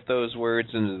could get those words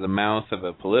into the mouth of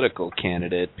a political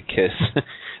candidate, because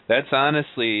that's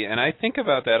honestly, and I think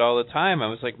about that all the time. I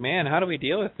was like, man, how do we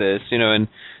deal with this? And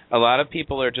a lot of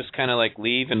people are just kind of like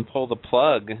leave and pull the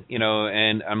plug,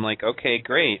 and I'm like, okay,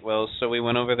 great. Well, so we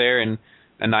went over there and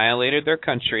annihilated their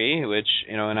country, which,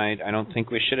 and I don't think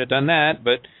we should have done that,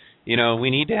 but we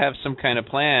need to have some kind of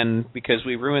plan because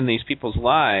we ruined these people's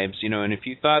lives, and if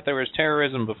you thought there was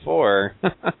terrorism before,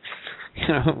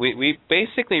 we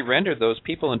basically rendered those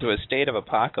people into a state of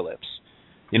apocalypse.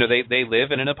 They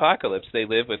live in an apocalypse. They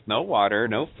live with no water,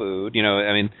 no food,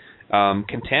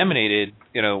 contaminated,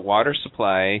 water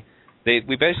supply.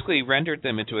 We basically rendered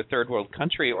them into a third world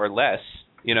country or less,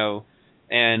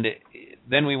 and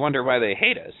then we wonder why they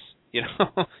hate us, And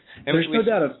there's no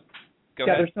doubt. Go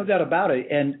ahead. There's no doubt about it.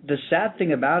 And the sad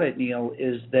thing about it, Neil,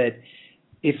 is that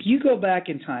if you go back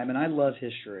in time, and I love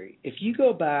history, if you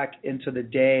go back into the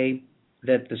day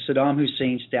that the Saddam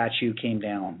Hussein statue came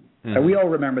down, and we all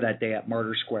remember that day at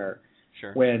Martyr Square,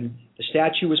 sure, when the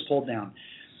statue was pulled down.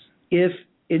 If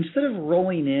instead of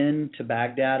rolling in to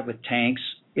Baghdad with tanks,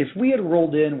 if we had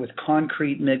rolled in with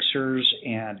concrete mixers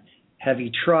and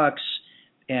heavy trucks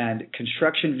and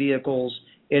construction vehicles,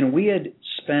 and we had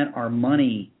spent our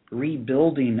money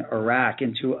rebuilding Iraq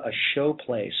into a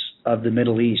showplace of the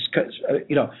Middle East,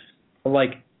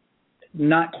 like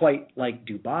not quite like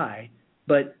Dubai,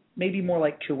 but maybe more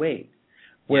like Kuwait.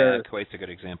 Yeah, Kuwait's a good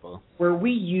example. Where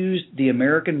we used the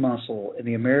American muscle and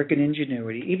the American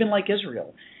ingenuity, even like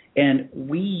Israel, and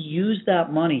we used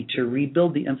that money to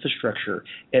rebuild the infrastructure,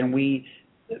 and we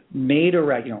made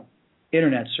Iraq,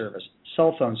 internet service,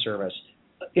 cell phone service,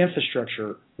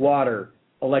 infrastructure, water,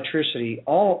 electricity,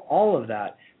 all of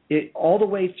that. All the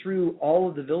way through all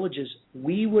of the villages,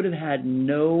 we would have had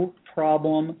no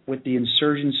problem with the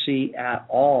insurgency at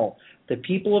all. The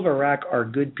people of Iraq are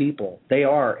good people. They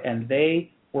are, and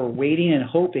they were waiting and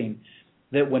hoping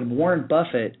that when Warren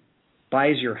Buffett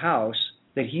buys your house,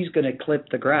 that he's going to clip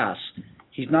the grass.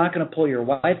 He's not going to pull your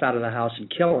wife out of the house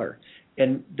and kill her.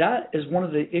 And that is one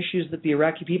of the issues that the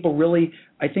Iraqi people really,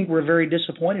 I think, were very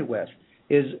disappointed with,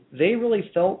 is they really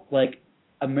felt like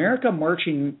America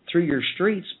marching through your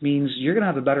streets means you're going to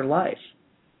have a better life.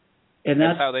 And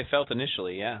that's how they felt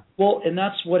initially, yeah. Well, and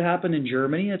that's what happened in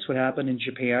Germany. That's what happened in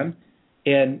Japan.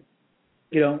 And,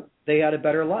 they had a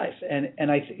better life. And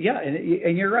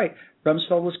you're right.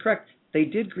 Rumsfeld was correct. They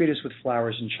did greet us with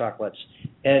flowers and chocolates.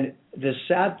 And the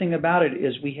sad thing about it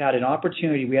is we had an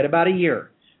opportunity. We had about a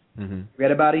year. Mm-hmm. We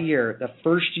had about a year. The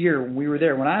first year when we were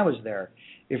there, when I was there,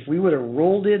 if we would have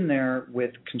rolled in there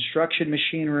with construction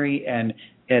machinery and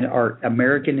our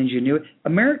American ingenuity,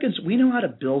 Americans, we know how to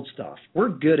build stuff. We're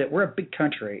a big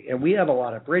country, and we have a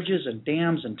lot of bridges and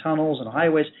dams and tunnels and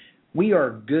highways. We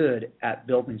are good at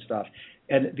building stuff.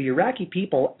 And the Iraqi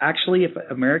people, actually, if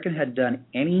America had done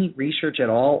any research at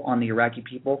all on the Iraqi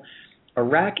people,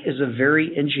 Iraq is a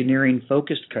very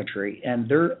engineering-focused country, and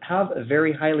they have a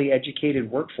very highly educated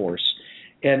workforce.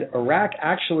 And Iraq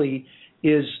actually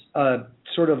is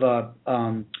sort of a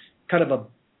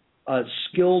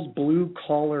skilled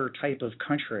blue-collar type of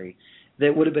country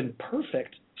that would have been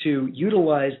perfect to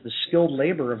utilize the skilled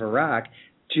labor of Iraq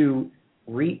to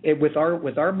with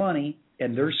our money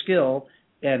and their skill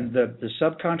and the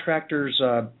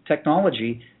subcontractors'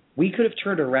 technology. We could have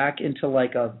turned Iraq into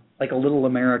like a little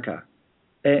America,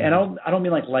 and I don't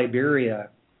mean like Liberia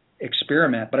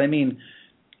experiment, but I mean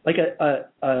like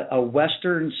a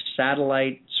Western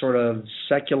satellite sort of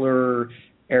secular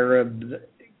Arab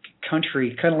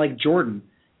country, kind of like Jordan,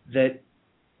 that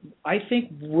I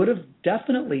think would have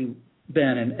definitely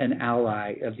been an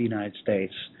ally of the United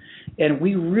States. And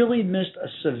we really missed a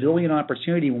civilian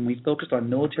opportunity when we focused on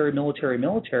military.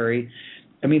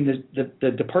 I mean,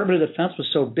 the Department of Defense was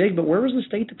so big, but where was the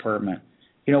State Department?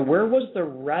 Where was the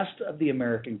rest of the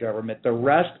American government, the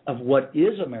rest of what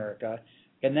is America,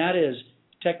 and that is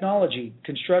technology,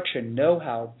 construction,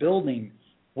 know-how, building?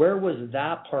 Where was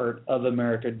that part of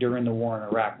America during the war in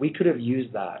Iraq? We could have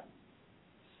used that.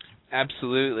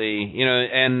 Absolutely.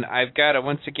 And I've got to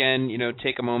once again,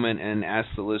 take a moment and ask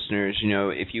the listeners,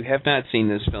 if you have not seen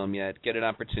this film yet, get an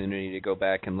opportunity to go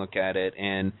back and look at it.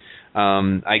 And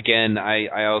again,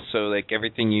 I also, like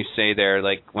everything you say there,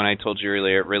 like when I told you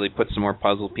earlier, it really put some more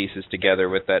puzzle pieces together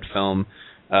with that film,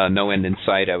 No End in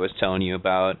Sight, I was telling you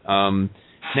about.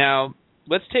 Now,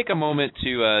 let's take a moment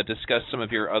to discuss some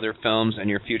of your other films and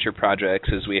your future projects,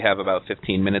 as we have about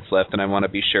 15 minutes left, and I want to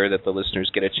be sure that the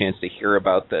listeners get a chance to hear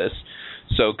about this.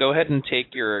 So go ahead and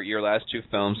take your last two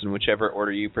films in whichever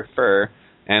order you prefer,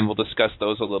 and we'll discuss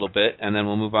those a little bit, and then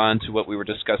we'll move on to what we were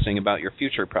discussing about your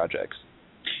future projects.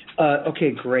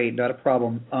 Okay, great. Not a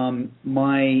problem.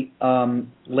 My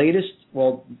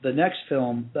the next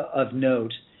film of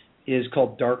note is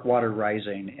called Darkwater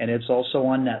Rising, and it's also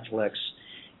on Netflix.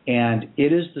 And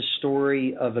it is the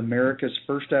story of America's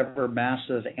first ever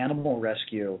massive animal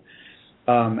rescue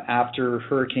after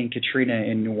Hurricane Katrina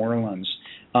in New Orleans.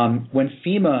 When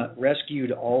FEMA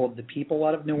rescued all of the people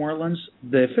out of New Orleans,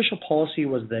 the official policy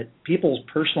was that people's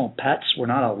personal pets were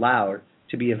not allowed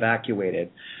to be evacuated.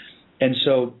 And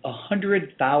so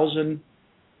 100,000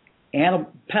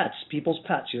 pets, people's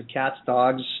pets, cats,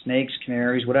 dogs, snakes,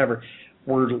 canaries, whatever,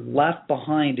 were left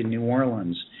behind in New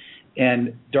Orleans.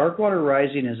 And Darkwater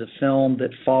Rising is a film that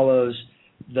follows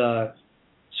the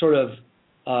sort of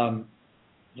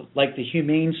like the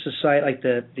Humane Society, like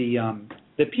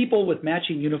the people with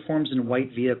matching uniforms and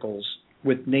white vehicles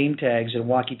with name tags and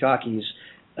walkie-talkies,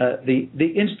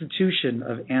 the institution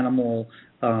of animal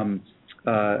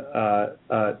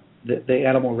the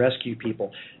animal rescue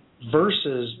people,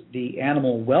 versus the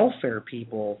animal welfare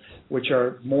people, which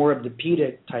are more of the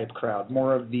PETA type crowd,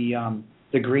 more of the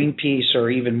Greenpeace, or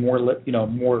even more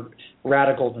more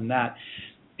radical than that.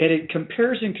 And it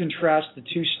compares and contrasts the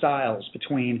two styles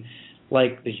between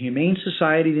like the Humane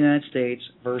Society of the United States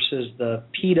versus the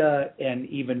PETA and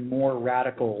even more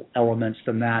radical elements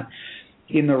than that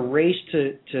in the race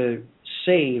to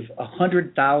save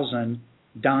 100,000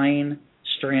 dying,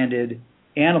 stranded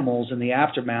animals in the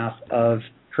aftermath of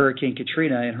Hurricane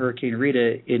Katrina and Hurricane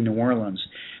Rita in New Orleans.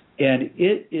 And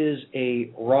it is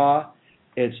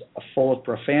it's full of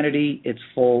profanity, it's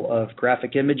full of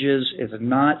graphic images, it's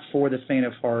not for the faint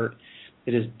of heart.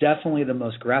 It is definitely the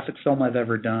most graphic film I've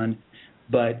ever done.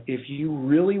 But if you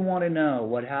really want to know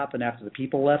what happened after the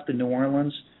people left in New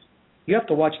Orleans, you have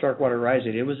to watch Darkwater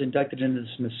Rising. It was inducted into the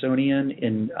Smithsonian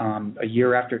in a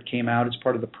year after it came out. It's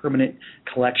part of the permanent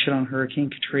collection on Hurricane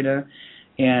Katrina.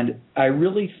 And I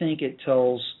really think it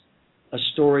tells a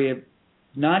story of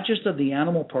not just of the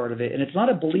animal part of it, and it's not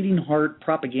a bleeding heart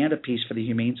propaganda piece for the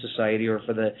Humane Society or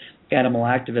for the animal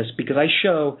activists, because I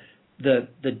show the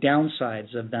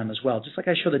downsides of them as well, just like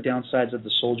I show the downsides of the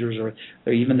soldiers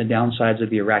or even the downsides of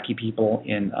the Iraqi people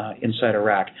inside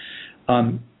Iraq.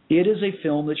 It is a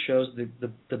film that shows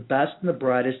the best and the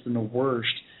brightest and the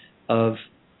worst of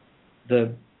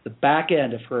the back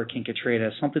end of Hurricane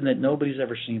Katrina, something that nobody's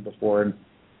ever seen before. And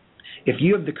if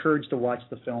you have the courage to watch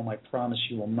the film, I promise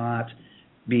you will not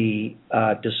be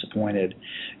disappointed.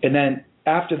 And then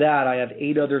after that, I have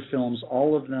 8 other films,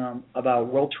 all of them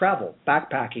about world travel,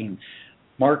 backpacking,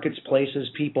 markets, places,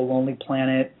 people, Lonely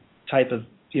Planet type of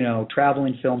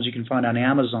traveling films you can find on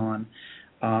Amazon,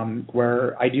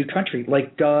 where I do country,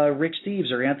 like Rick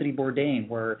Steves or Anthony Bourdain,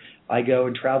 where I go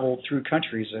and travel through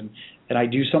countries, and I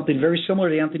do something very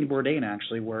similar to Anthony Bourdain,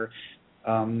 actually, where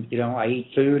I eat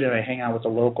food and I hang out with the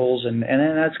locals, and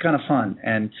that's kind of fun.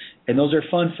 And those are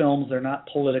fun films. They're not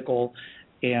political,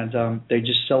 and they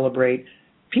just celebrate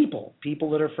people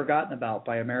that are forgotten about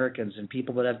by Americans, and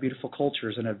people that have beautiful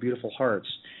cultures and have beautiful hearts.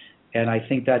 And I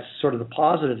think that's sort of the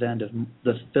positive end of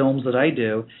the films that I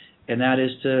do, and that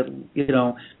is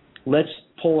to, let's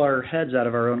pull our heads out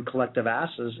of our own collective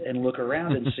asses and look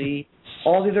around and see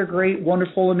all the other great,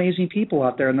 wonderful, amazing people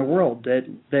out there in the world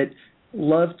that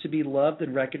love to be loved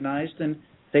and recognized, and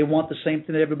they want the same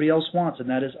thing that everybody else wants, and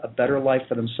that is a better life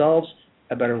for themselves,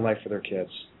 a better life for their kids.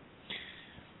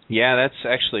 Yeah, that's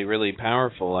actually really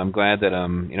powerful. I'm glad that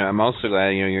I'm also glad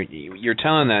you're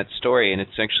telling that story, and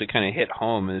it's actually kind of hit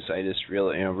home as I just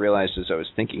realized as I was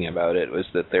thinking about it, was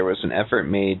that there was an effort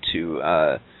made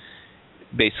to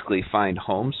basically find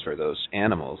homes for those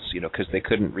animals, because they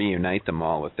couldn't reunite them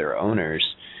all with their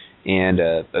owners. And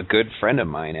a good friend of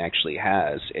mine actually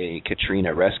has a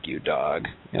Katrina rescue dog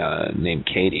named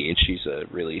Katie, and she's a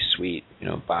really sweet,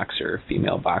 female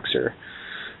boxer.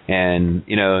 And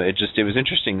it was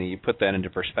interesting that you put that into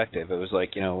perspective. It was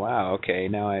like, wow, okay,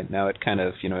 now it kind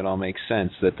of it all makes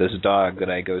sense that this dog that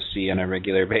I go see on a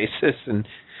regular basis and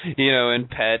and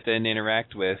pet and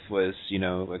interact with was,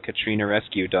 a Katrina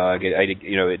rescue dog.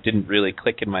 It didn't really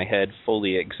click in my head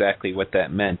fully exactly what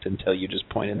that meant until you just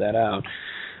pointed that out.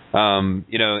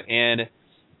 And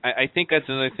I think that's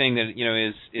another thing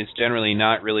that, is generally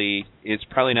not really, it's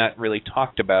probably not really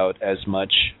talked about as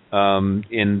much,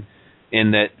 in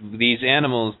that these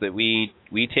animals that we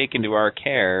take into our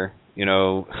care,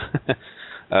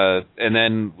 and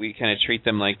then we kind of treat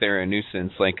them like they're a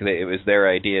nuisance, like it was their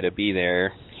idea to be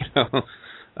there,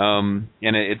 and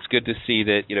it's good to see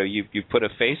that, you put a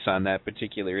face on that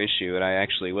particular issue, and I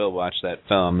actually will watch that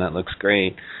film. That looks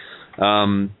great.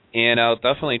 And I'll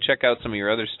definitely check out some of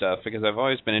your other stuff, because I've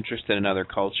always been interested in other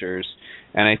cultures,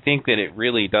 and I think that it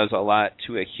really does a lot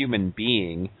to a human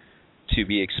being to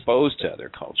be exposed to other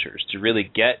cultures, to really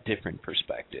get different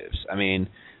perspectives. I mean,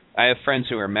 I have friends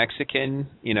who are Mexican,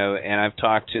 and I've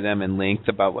talked to them in length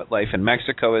about what life in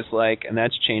Mexico is like, and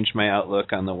that's changed my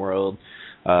outlook on the world.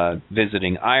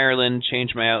 Visiting Ireland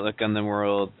changed my outlook on the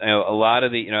world. A lot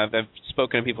of I've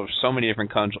spoken to people from so many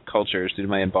different cultures due to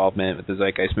my involvement with the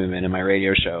Zeitgeist movement and my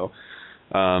radio show,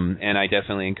 and I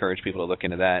definitely encourage people to look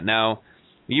into that. Now,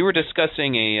 you were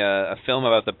discussing a film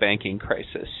about the banking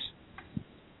crisis.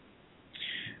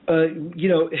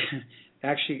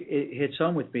 Actually, it hits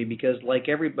home with me because, like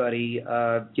everybody,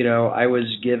 I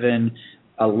was given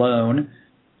a loan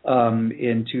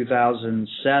in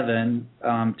 2007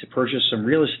 to purchase some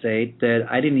real estate that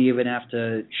I didn't even have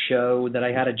to show that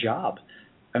I had a job.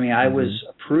 I mean, I was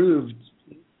approved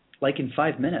like in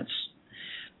 5 minutes.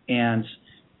 And,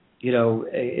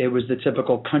 it was the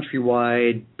typical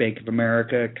Countrywide, Bank of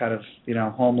America kind of,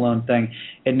 home loan thing.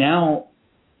 And now,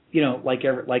 like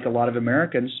a lot of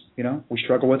Americans, we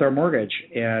struggle with our mortgage,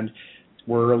 and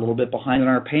we're a little bit behind on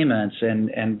our payments, and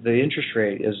the interest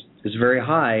rate is very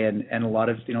high, and a lot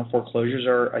of foreclosures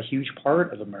are a huge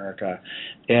part of America.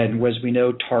 And as we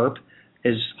know, TARP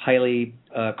is highly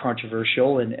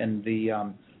controversial, and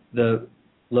the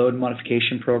loan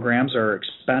modification programs are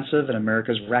expensive, and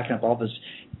America's racking up all this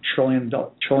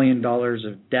trillion dollars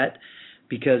of debt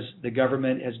because the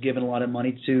government has given a lot of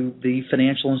money to the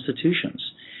financial institutions.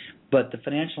 But the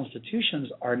financial institutions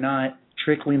are not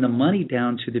trickling the money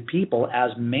down to the people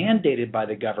as mandated by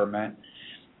the government.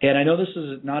 And I know this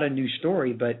is not a new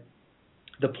story, but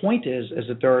the point is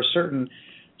that there are certain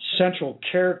central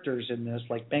characters in this,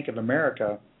 like Bank of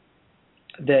America,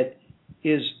 that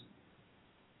is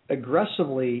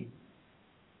aggressively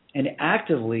and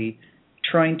actively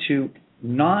trying to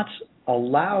not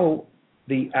allow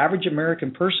the average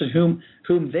American person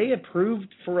whom they approved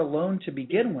for a loan to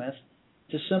begin with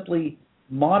to simply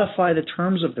modify the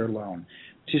terms of their loan,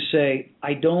 to say,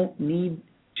 I don't need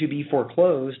to be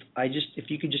foreclosed. If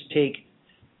you could just take,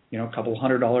 a couple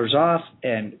 $100 off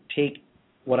and take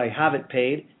what I haven't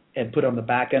paid and put on the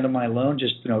back end of my loan,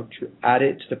 just, to add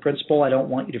it to the principal. I don't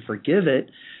want you to forgive it.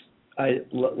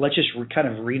 Let's just kind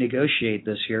of renegotiate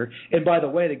this here. And by the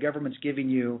way, the government's giving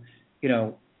you,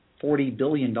 $40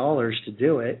 billion to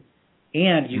do it,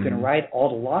 and you can write all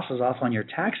the losses off on your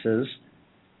taxes.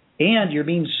 And you're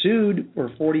being sued for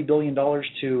 $40 billion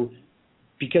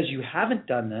because you haven't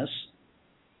done this.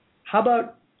 How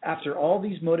about, after all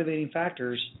these motivating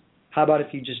factors, how about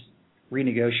if you just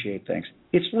renegotiate things?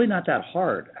 It's really not that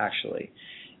hard, actually.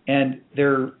 And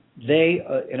they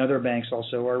and other banks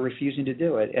also are refusing to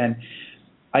do it. And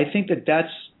I think it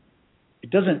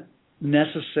doesn't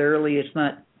necessarily, it's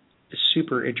not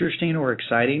super interesting or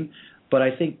exciting, but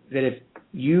I think that if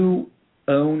you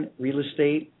own real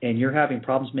estate and you're having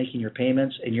problems making your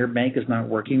payments and your bank is not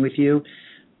working with you,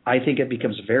 I think it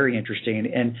becomes very interesting.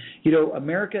 And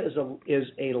America is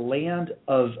a land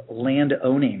of land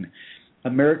owning.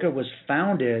 America was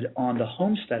founded on the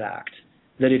Homestead Act,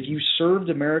 that if you served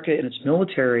America in its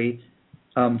military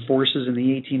forces in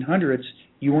the 1800s,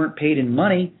 you weren't paid in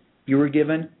money, you were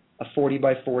given a 40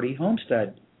 by 40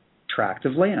 homestead tract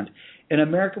of land. And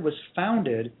America was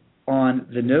founded on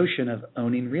the notion of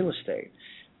owning real estate.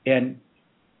 And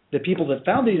the people that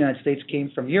founded the United States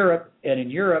came from Europe, and in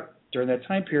Europe, during that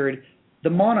time period, the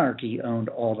monarchy owned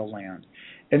all the land.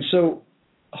 And so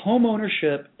home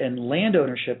ownership and land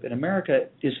ownership in America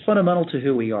is fundamental to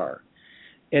who we are.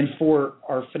 And for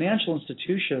our financial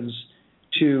institutions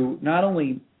to not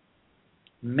only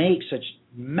make such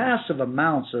massive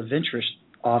amounts of interest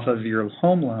off of your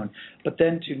home loan, but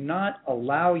then to not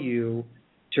allow you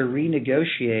to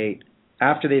renegotiate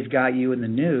after they've got you in the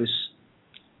noose,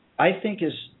 I think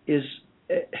is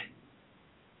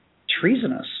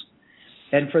treasonous.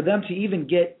 And for them to even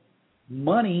get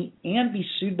money and be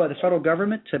sued by the federal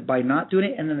government by not doing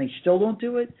it, and then they still don't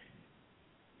do it,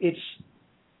 it's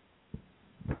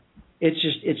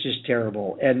just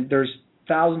terrible. And there's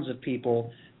thousands of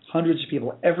people, hundreds of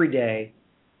people every day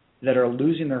that are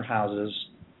losing their houses,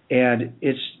 and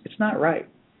it's not right.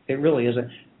 It really isn't.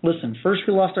 Listen, first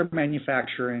we lost our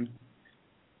manufacturing,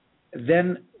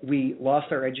 then we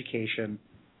lost our education,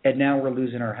 and now we're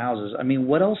losing our houses. I mean,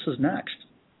 what else is next?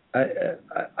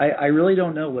 I really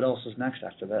don't know what else is next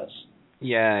after this.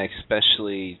 Yeah,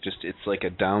 especially just it's like a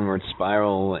downward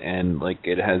spiral, and like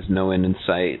it has no end in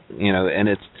sight, and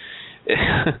it's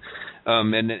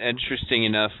and interesting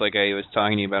enough, like I was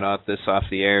talking to you about off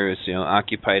the air, is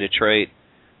Occupy Detroit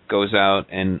goes out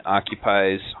and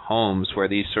occupies homes where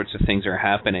these sorts of things are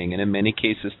happening, and in many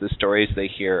cases the stories they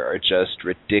hear are just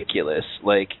ridiculous.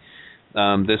 Like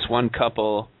this one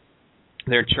couple,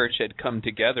 their church had come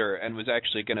together and was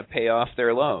actually going to pay off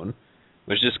their loan,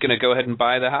 was just going to go ahead and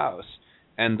buy the house,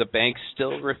 and the bank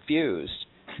still refused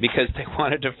because they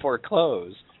wanted to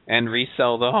foreclose and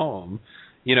resell the home.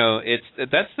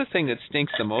 That's the thing that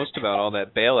stinks the most about all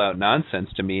that bailout nonsense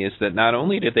to me, is that not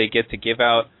only did they get to give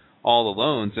out all the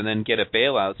loans and then get a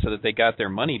bailout so that they got their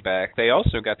money back, they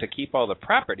also got to keep all the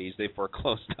properties they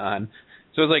foreclosed on.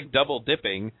 So it's like double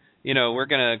dipping. We're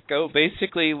going to go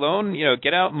basically loan,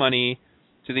 get out money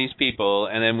to these people,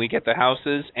 and then we get the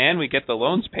houses and we get the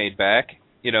loans paid back.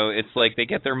 It's like they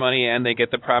get their money and they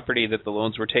get the property that the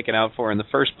loans were taken out for in the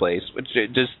first place, which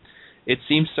it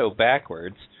seems so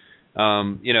backwards.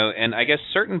 And I guess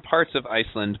certain parts of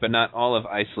Iceland, but not all of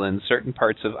Iceland, certain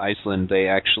parts of Iceland, they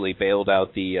actually bailed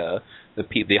out the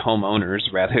homeowners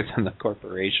rather than the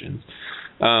corporations.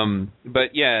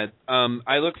 But yeah,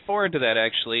 I look forward to that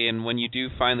actually, and when you do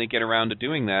finally get around to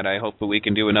doing that, I hope that we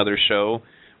can do another show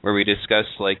where we discuss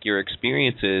like your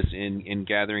experiences in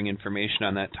gathering information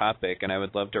on that topic, and I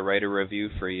would love to write a review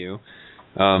for you.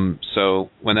 So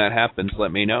when that happens,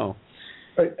 let me know.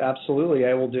 Absolutely,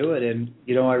 I will do it, and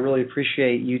I really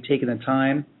appreciate you taking the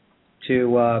time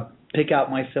to pick out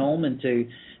my film and to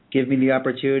give me the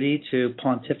opportunity to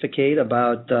pontificate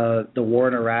about the war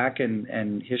in Iraq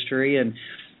and history, and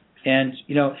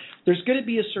there's going to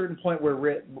be a certain point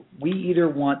where we either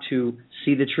want to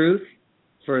see the truth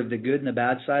for the good and the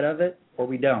bad side of it, or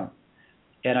we don't.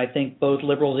 And I think both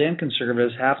liberals and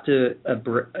conservatives have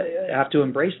to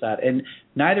embrace that, and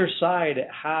neither side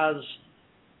has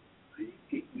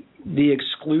the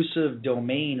exclusive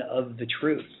domain of the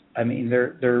truth. I mean,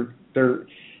 they're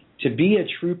to be a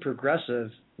true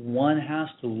progressive, one has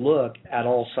to look at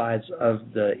all sides of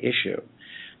the issue.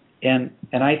 And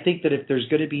I think that if there's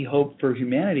going to be hope for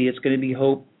humanity, it's going to be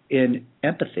hope in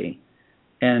empathy.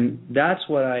 And that's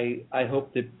what I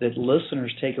hope that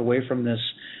listeners take away from this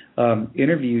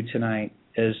interview tonight,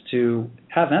 is to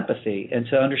have empathy and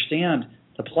to understand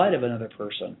the plight of another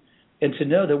person, and to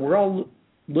know that we're all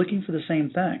looking for the same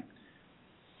thing,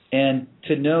 and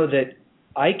to know that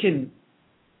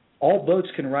all boats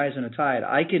can rise in a tide.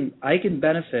 I can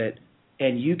benefit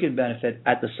and you can benefit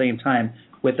at the same time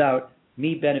without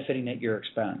me benefiting at your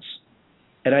expense.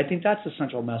 And I think that's the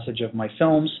central message of my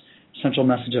films, central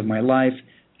message of my life,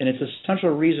 and it's a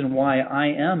central reason why I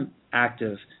am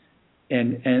active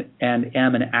and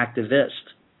am an activist,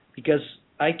 because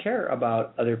I care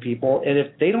about other people, and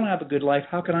if they don't have a good life,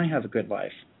 how can I have a good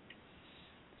life?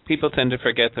 People tend to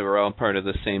forget that we're all part of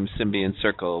the same symbiont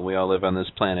circle. We all live on this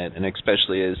planet, and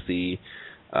especially as the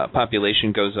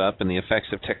population goes up and the effects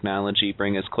of technology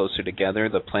bring us closer together,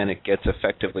 the planet gets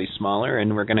effectively smaller,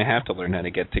 and we're going to have to learn how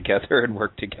to get together and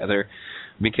work together,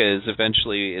 because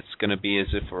eventually it's going to be as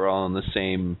if we're all in the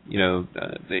same,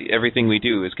 everything we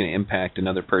do is going to impact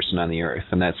another person on the earth,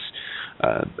 and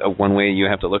that's one way you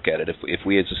have to look at it if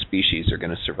we as a species are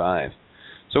going to survive.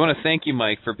 So I want to thank you,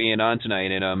 Mike, for being on tonight,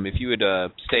 and if you would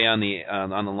stay on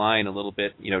the line a little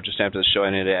bit, just after the show,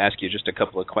 I need to ask you just a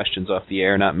couple of questions off the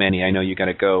air, not many. I know you got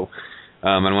to go.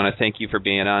 I want to thank you for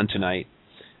being on tonight.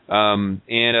 And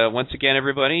once again,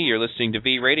 everybody, you're listening to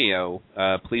V Radio.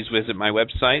 Please visit my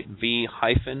website,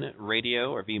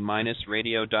 v-radio or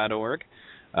v-radio.org.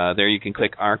 There you can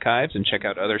click archives and check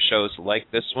out other shows like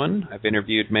this one. I've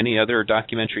interviewed many other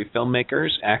documentary filmmakers,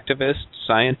 activists,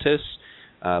 scientists,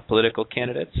 political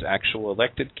candidates, actual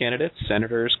elected candidates,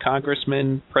 senators,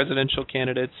 congressmen, presidential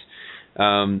candidates,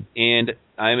 and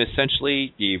I'm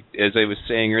essentially, as I was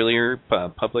saying earlier,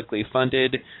 publicly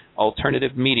funded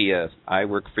alternative media. I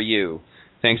work for you.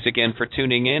 Thanks again for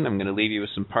tuning in. I'm going to leave you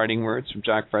with some parting words from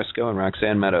Jacque Fresco and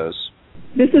Roxanne Meadows.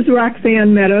 This is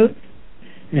Roxanne Meadows.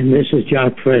 And this is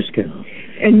Jacque Fresco.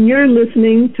 And you're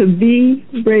listening to V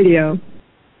Radio.